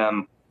misses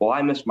them. Well,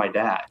 I miss my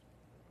dad.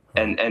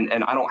 And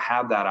I don't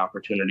have that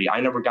opportunity. I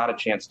never got a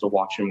chance to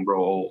watch him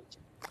grow old.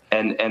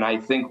 And I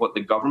think what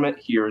the government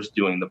here is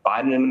doing, the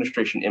Biden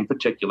administration in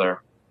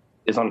particular,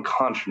 is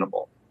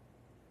unconscionable.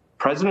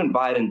 President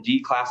Biden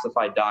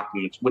declassified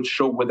documents which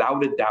show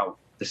without a doubt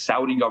the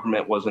Saudi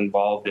government was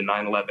involved in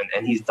 9/11,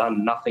 and he's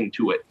done nothing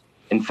to it.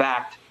 In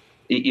fact,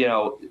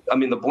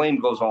 the blame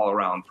goes all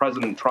around.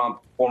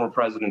 Former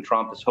President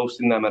Trump is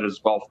hosting them at his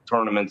golf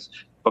tournaments,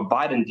 but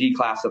Biden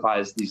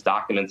declassifies these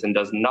documents and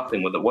does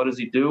nothing with it. What does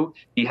he do?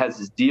 He has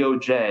his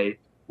DOJ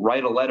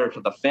write a letter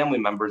to the family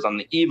members on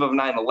the eve of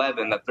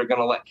 9/11 that they're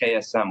going to let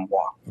KSM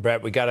walk.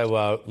 Brett, we got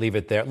to leave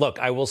it there. Look,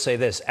 I will say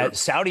this.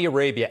 Saudi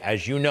Arabia,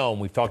 as you know,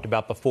 and we've talked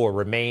about before,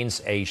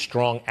 remains a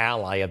strong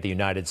ally of the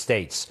United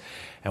States.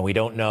 And we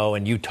don't know,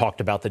 and you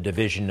talked about the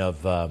division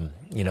of,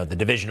 the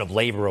division of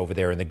labor over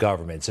there in the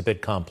government. It's a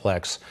bit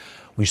complex.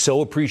 We so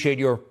appreciate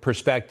your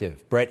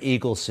perspective, Brett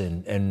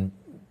Eagleson, and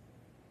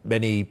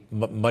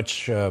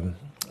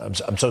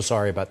I'm so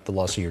sorry about the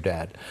loss of your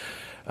dad.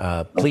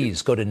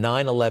 Please go to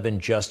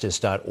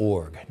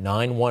 911justice.org,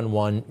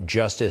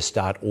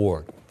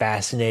 911justice.org.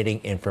 Fascinating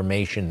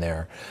information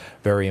there.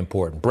 Very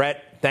important.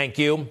 Brett, thank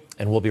you,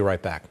 and we'll be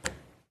right back.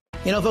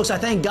 Folks, I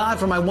thank God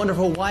for my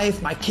wonderful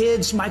wife, my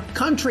kids, my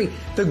country,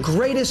 the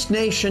greatest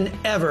nation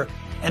ever.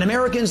 And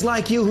Americans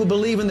like you who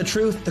believe in the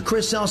truth, the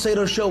Chris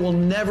Salcedo Show will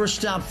never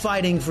stop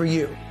fighting for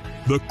you.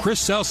 The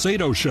Chris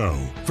Salcedo Show,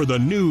 for the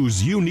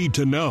news you need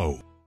to know.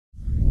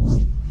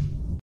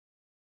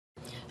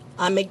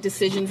 I make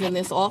decisions in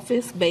this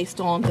office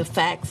based on the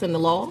facts and the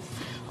law.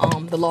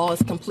 The law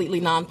is completely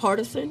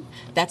nonpartisan.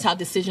 That's how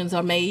decisions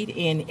are made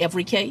in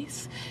every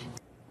case.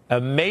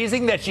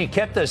 Amazing that she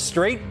kept a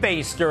straight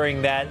face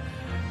during that.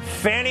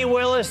 Fannie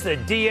Willis, the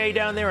DA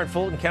down there in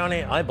Fulton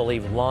County, I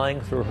believe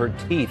lying through her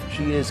teeth.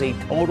 She is a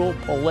total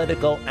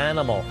political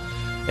animal,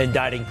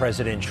 indicting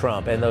President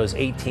Trump and those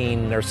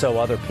 18 or so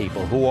other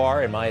people who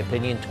are, in my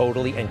opinion,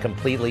 totally and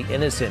completely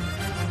innocent.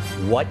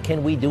 What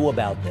can we do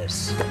about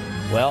this?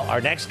 Well, our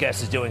next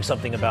guest is doing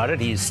something about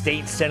it. He's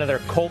State Senator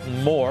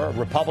Colton Moore, a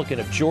Republican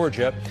of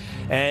Georgia,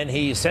 and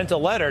he sent a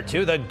letter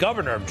to the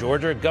governor of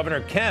Georgia,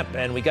 Governor Kemp,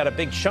 and we got a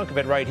big chunk of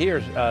it right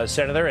here,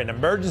 Senator. An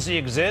emergency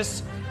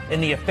exists in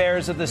the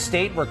affairs of the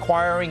state,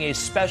 requiring a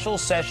special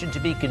session to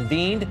be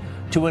convened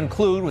to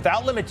include,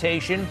 without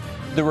limitation,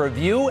 the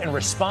review and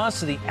response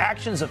to the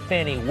actions of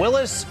Fannie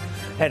Willis,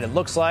 and it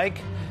looks like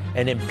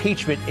an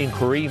impeachment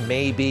inquiry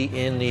may be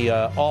in the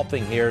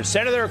offing here.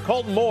 Senator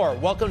Colton Moore,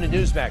 welcome to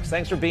Newsmax.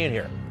 Thanks for being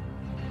here.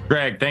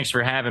 Greg, thanks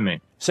for having me.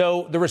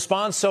 So the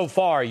response so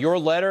far, your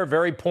letter,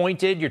 very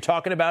pointed. You're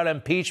talking about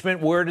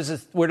impeachment. Where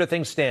do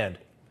things stand?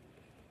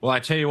 Well,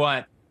 I tell you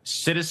what,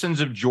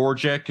 citizens of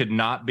Georgia could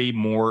not be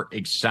more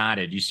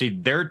excited. You see,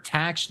 their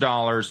tax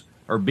dollars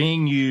are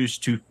being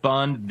used to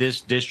fund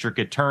this district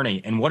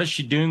attorney. And what is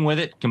she doing with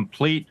it?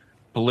 Complete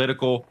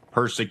political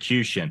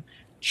persecution.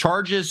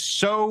 Charges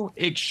so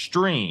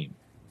extreme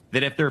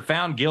that if they're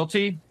found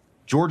guilty,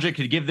 Georgia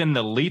could give them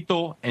the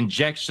lethal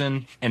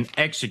injection and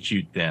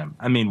execute them.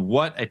 I mean,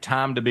 what a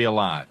time to be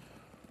alive.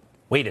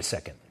 Wait a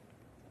second.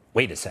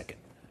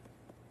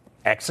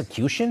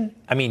 Execution?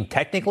 I mean,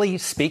 technically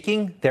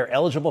speaking, they're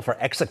eligible for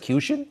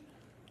execution?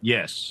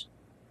 Yes.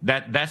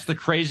 That's the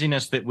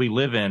craziness that we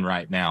live in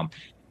right now.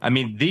 I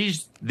mean,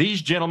 these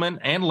gentlemen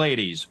and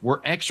ladies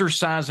were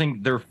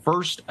exercising their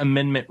First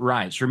Amendment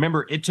rights.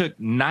 Remember, it took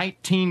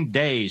 19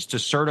 days to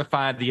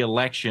certify the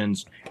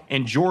elections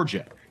in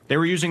Georgia. They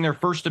were using their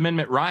First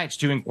Amendment rights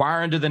to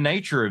inquire into the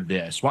nature of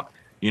this. What,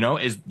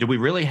 do we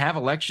really have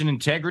election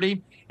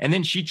integrity? And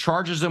then she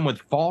charges them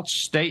with false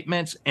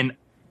statements and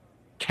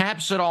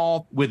caps it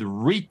all with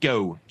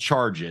RICO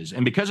charges.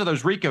 And because of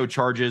those RICO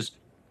charges,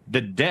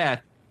 the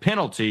death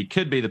penalty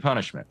could be the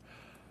punishment.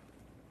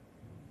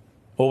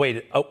 Well,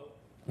 wait. Oh,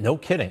 no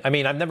kidding. I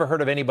mean, I've never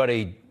heard of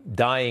anybody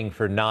dying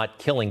for not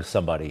killing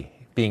somebody.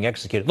 being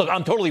executed. Look,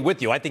 I'm totally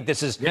with you. I think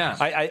this is. Yeah.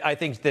 I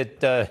think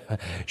that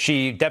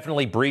she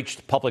definitely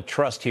breached public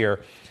trust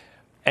here.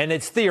 And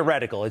it's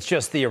theoretical. It's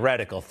just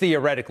theoretical.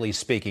 Theoretically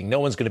speaking, no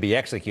one's going to be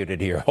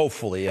executed here,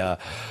 hopefully. All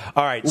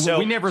right. So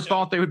we never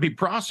thought they would be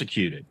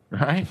prosecuted,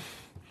 right?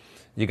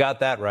 You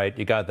got that right.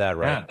 You got that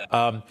right.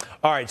 Yeah.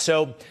 All right.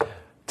 So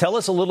tell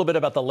us a little bit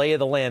about the lay of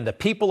the land. The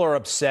people are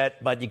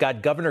upset, but you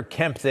got Governor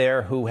Kemp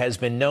there, who has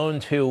been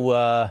known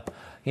to,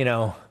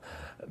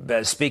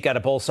 speak out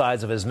of both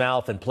sides of his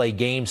mouth and play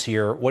games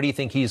here. What do you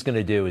think he's going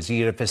to do? Is he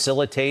going to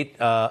facilitate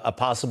a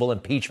possible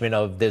impeachment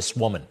of this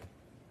woman?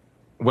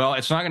 Well,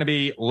 it's not going to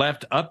be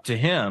left up to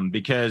him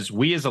because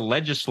we as a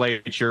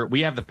legislature,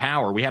 we have the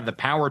power. We have the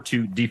power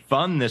to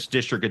defund this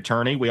district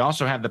attorney. We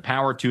also have the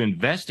power to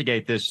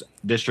investigate this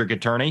district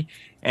attorney.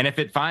 And if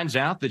it finds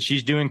out that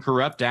she's doing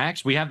corrupt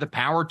acts, we have the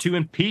power to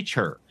impeach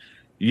her.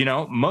 You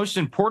know, most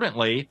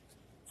importantly,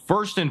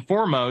 first and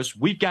foremost,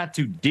 we've got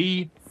to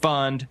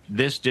defund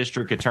this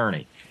district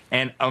attorney.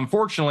 And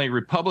unfortunately,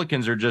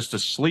 Republicans are just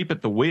asleep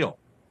at the wheel.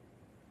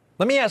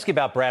 Let me ask you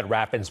about Brad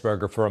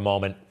Raffensperger for a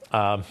moment.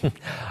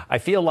 I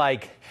feel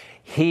like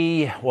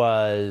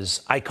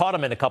I caught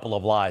him in a couple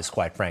of lies,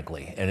 quite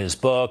frankly, in his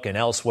book and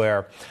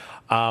elsewhere.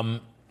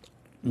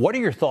 What are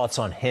your thoughts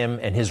on him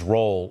and his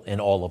role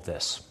in all of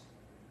this?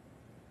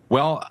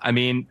 Well, I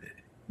mean,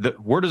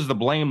 where does the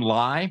blame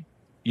lie?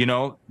 You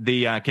know,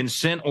 the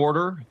consent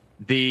order,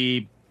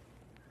 the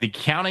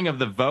counting of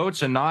the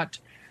votes and not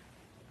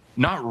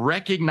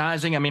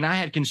recognizing. I mean, I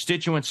had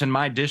constituents in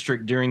my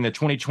district during the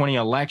 2020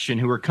 election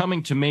who were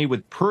coming to me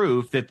with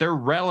proof that their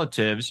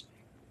relatives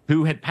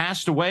who had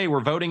passed away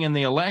were voting in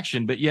the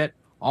election, but yet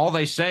all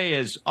they say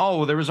is,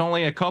 oh, there was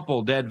only a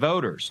couple dead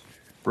voters,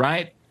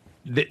 right?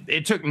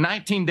 It took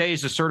 19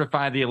 days to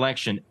certify the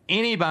election.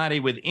 Anybody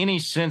with any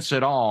sense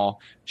at all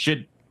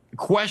should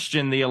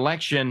question the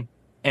election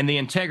and the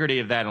integrity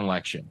of that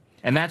election.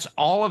 And that's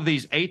all of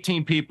these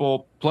 18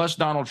 people plus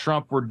Donald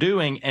Trump were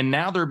doing, and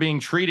now they're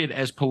being treated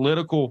as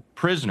political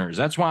prisoners.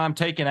 That's why I'm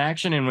taking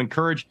action and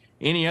encourage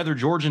any other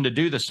Georgian to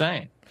do the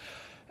same.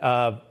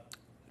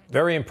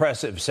 Very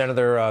impressive,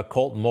 Senator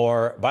Colton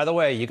Moore. By the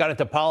way, you got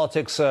into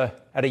politics at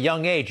a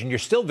young age, and you're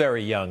still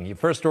very young. You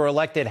first were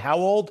elected how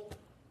old?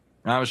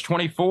 I was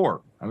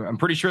 24. I'm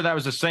pretty sure that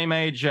was the same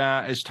age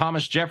as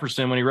Thomas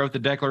Jefferson when he wrote the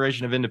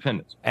Declaration of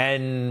Independence.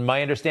 And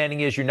my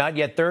understanding is you're not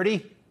yet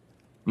 30?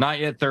 Not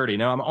yet 30.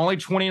 No, I'm only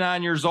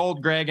 29 years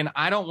old, Greg, and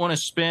I don't want to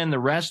spend the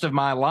rest of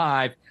my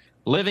life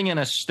living in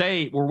a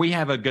state where we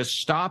have a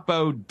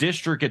Gestapo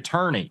district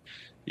attorney.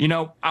 You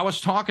know, I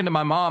was talking to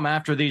my mom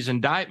after these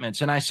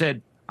indictments, and I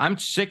said, I'm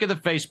sick of the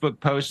Facebook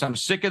posts. I'm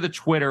sick of the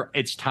Twitter.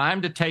 It's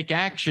time to take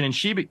action. And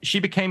she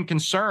became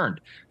concerned.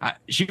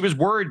 She was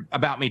worried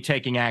about me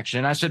taking action.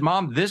 And I said,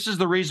 Mom, this is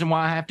the reason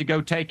why I have to go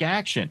take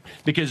action,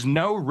 because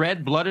no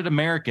red-blooded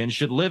American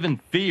should live in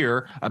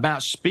fear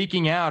about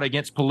speaking out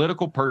against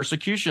political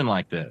persecution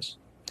like this.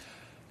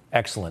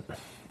 Excellent.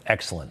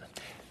 Excellent.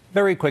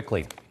 Very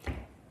quickly,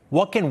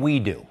 what can we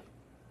do?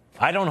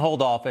 I don't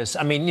hold office.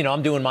 I mean, you know,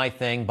 I'm doing my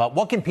thing, but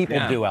what can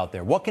people do out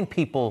there? What can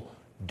people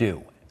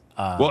do?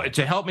 Well,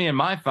 to help me in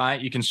my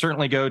fight, you can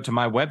certainly go to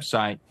my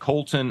website,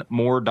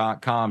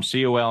 coltonmoore.com,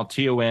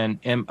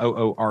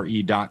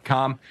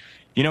 COLTONMOORE.com.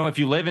 You know, if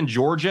you live in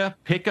Georgia,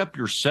 pick up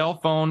your cell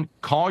phone,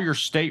 call your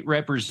state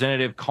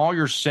representative, call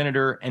your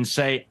senator, and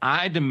say,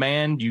 I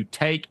demand you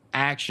take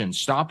action.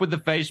 Stop with the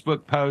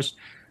Facebook post.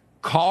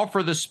 Call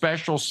for the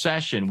special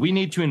session. We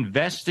need to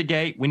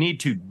investigate. We need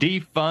to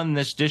defund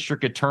this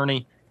district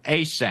attorney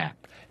ASAP.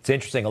 It's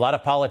interesting. A lot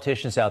of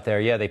politicians out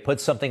there, they put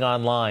something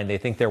online. They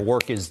think their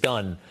work is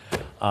done.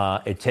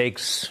 It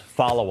takes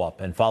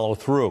follow-up and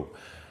follow-through.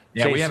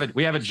 Yeah, we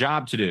have a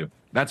job to do.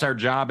 That's our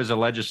job as a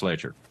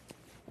legislature.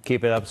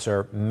 Keep it up,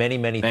 sir. Many,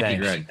 many thanks. Thank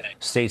you, Greg.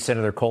 State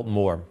Senator Colton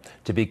Moore.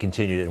 To be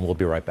continued, and we'll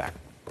be right back.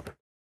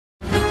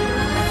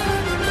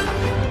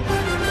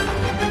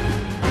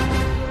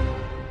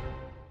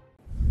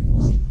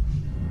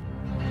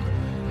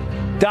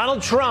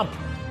 Donald Trump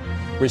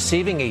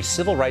receiving a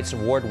civil rights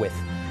award with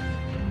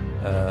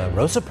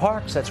Rosa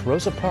Parks. That's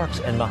Rosa Parks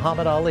and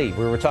Muhammad Ali.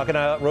 We were talking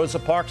about Rosa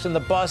Parks in the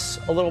bus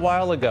a little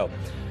while ago.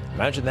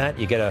 Imagine that.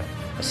 You get a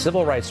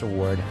civil rights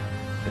award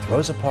with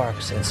Rosa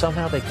Parks, and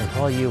somehow they can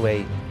call you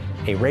a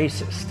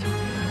racist.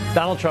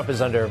 Donald Trump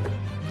is under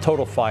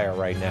total fire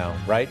right now,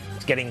 right?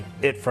 He's getting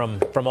it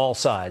from all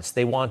sides.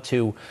 They want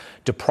to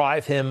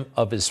deprive him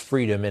of his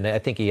freedom, and I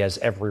think he has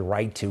every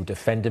right to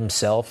defend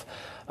himself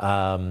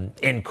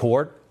in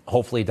court.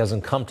 Hopefully it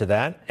doesn't come to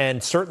that.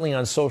 And certainly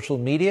on social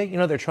media, you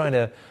know, they're trying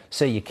to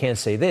say you can't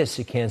say this,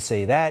 you can't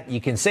say that. You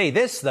can say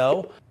this,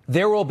 though.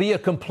 There will be a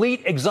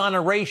complete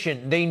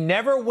exoneration. They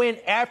never went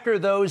after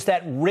those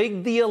that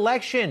rigged the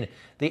election.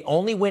 They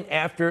only went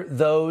after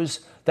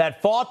those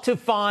that fought to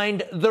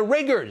find the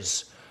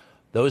riggers,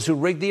 those who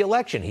rigged the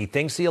election. He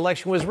thinks the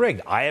election was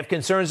rigged. I have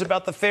concerns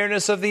about the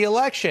fairness of the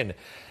election.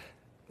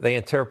 They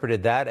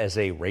interpreted that as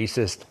a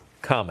racist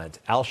comment.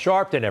 Al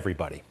Sharpton,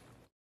 everybody.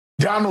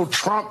 Donald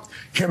Trump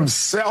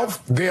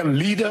himself, their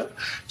leader,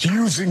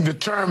 using the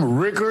term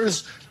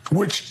riggers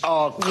which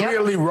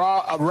clearly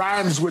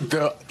rhymes with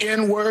the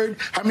N-word.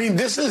 I mean,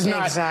 this is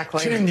not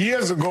 10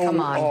 years ago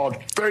or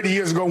 30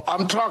 years ago.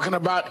 I'm talking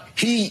about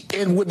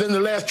within the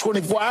last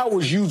 24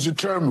 hours, used the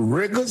term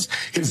riggers.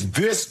 Is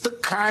this the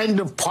kind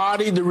of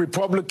party the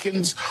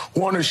Republicans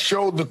want to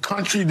show the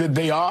country that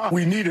they are?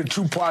 We need a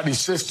two-party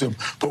system,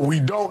 but we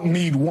don't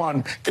need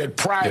one that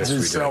prides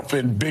itself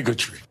in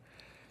bigotry.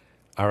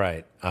 All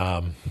right.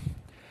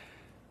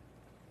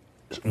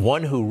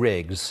 One who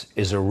rigs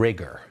is a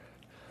rigger.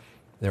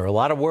 There are a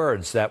lot of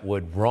words that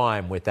would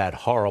rhyme with that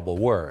horrible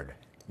word.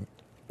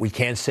 We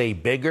can't say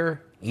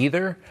bigger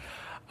either.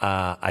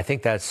 I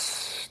think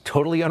that's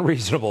totally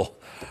unreasonable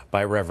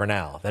by Reverend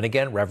Al. Then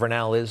again, Reverend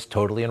Al is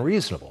totally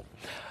unreasonable.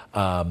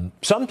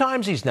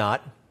 Sometimes he's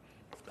not.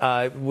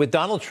 With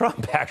Donald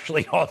Trump,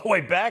 actually, all the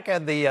way back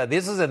in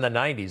this is in the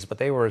 90s, but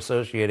they were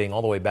associating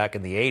all the way back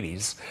in the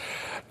 80s.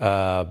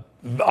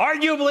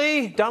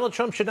 Arguably, Donald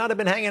Trump should not have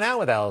been hanging out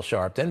with Al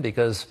Sharpton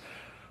because,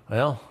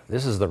 well,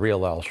 this is the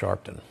real Al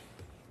Sharpton.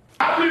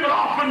 I believe in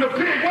offering the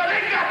pig. Well,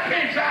 they got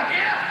pigs out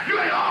here. You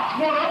ain't off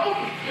one of them.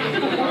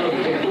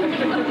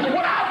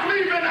 What I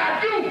believe in, I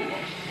do.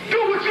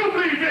 Do what you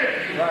believe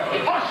in.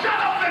 Or shut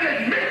up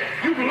and admit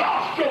you've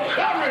lost your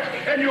courage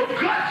and your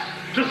guts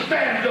to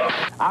stand up.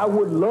 I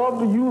would love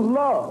to use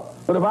love,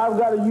 but if I've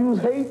got to use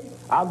hate,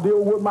 I'll deal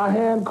with what my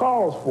hand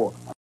calls for.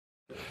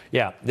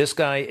 Yeah, this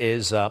guy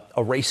is a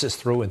racist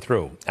through and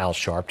through, Al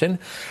Sharpton.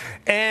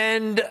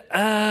 And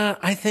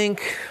I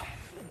think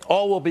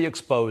all will be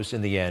exposed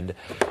in the end.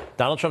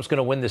 Donald Trump's going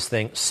to win this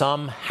thing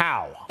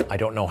somehow. I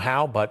don't know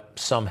how, but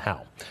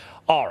somehow.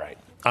 All right.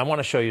 I want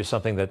to show you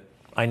something that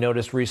I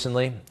noticed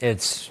recently.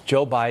 It's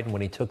Joe Biden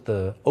when he took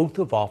the oath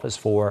of office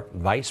for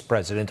vice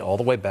president all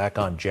the way back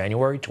on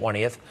January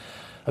 20th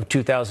of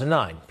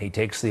 2009. He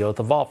takes the oath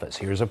of office.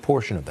 Here's a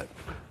portion of it.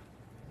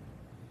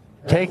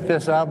 Take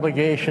this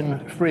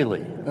obligation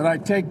freely. That I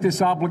take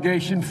this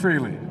obligation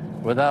freely.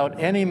 Without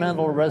any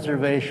mental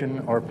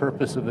reservation or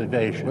purpose of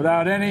evasion.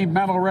 Without any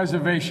mental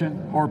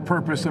reservation or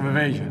purpose of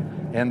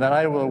evasion. And that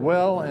I will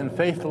well and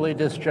faithfully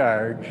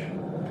discharge.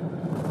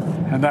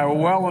 And I will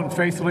well and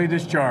faithfully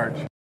discharge.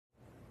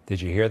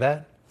 Did you hear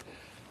that?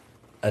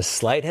 A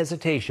slight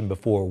hesitation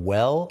before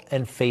well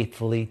and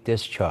faithfully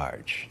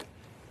discharged.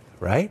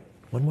 Right?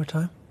 One more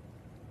time.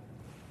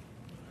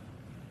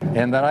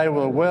 And that I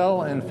will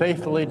well and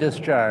faithfully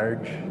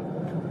discharge.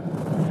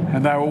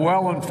 And I will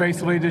well and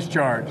faithfully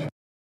discharge.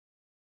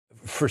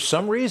 For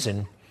some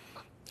reason,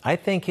 I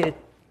think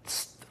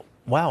it's,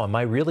 wow, am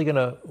I really going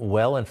to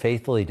well and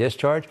faithfully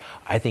discharge?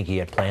 I think he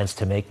had plans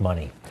to make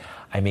money.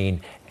 I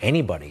mean,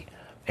 anybody,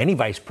 any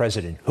vice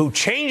president who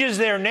changes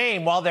their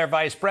name while they're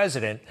vice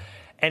president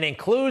and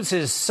includes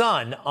his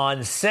son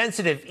on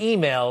sensitive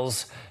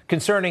emails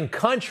concerning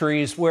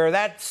countries where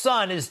that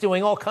son is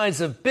doing all kinds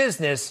of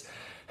business.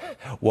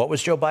 What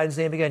was Joe Biden's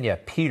name again? Yeah,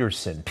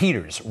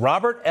 Peters,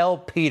 Robert L.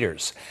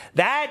 Peters.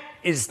 That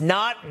is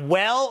not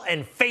well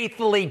and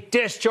faithfully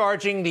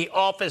discharging the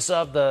office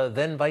of the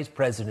then vice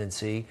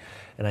presidency.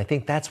 And I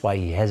think that's why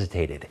he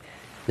hesitated.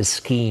 The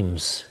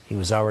schemes, he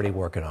was already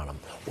working on them.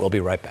 We'll be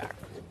right back.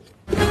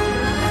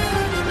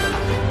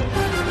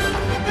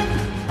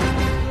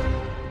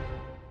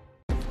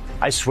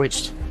 I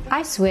switched to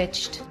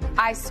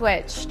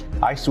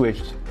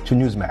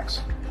Newsmax.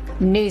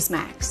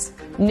 Newsmax.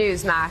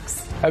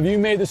 Have you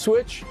made the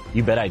switch?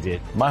 You bet I did.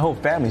 My whole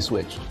family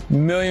switched.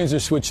 Millions are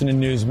switching to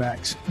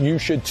Newsmax. You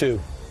should too.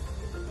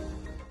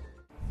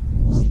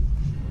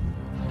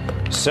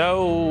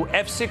 So,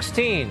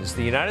 F-16s.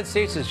 The United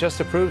States has just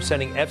approved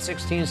sending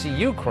F-16s to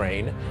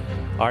Ukraine.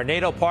 Our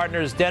NATO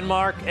partners,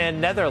 Denmark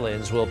and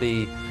Netherlands, will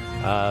be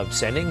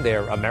sending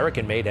their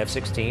American-made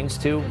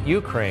F-16s to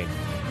Ukraine.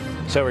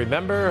 So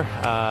remember,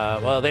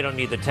 well, they don't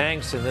need the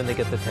tanks, and then they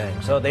get the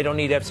tanks. So they don't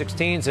need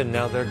F-16s, and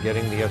now they're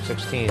getting the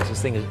F-16s.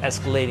 This thing is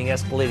escalating.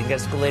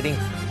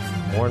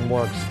 More and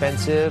more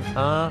expensive.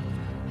 No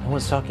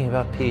one's talking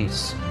about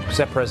peace,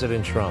 except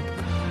President Trump.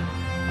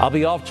 I'll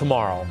be off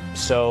tomorrow,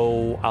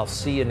 so I'll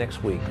see you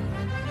next week.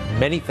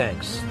 Many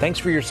thanks. Thanks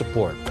for your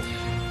support.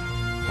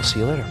 I'll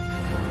see you later.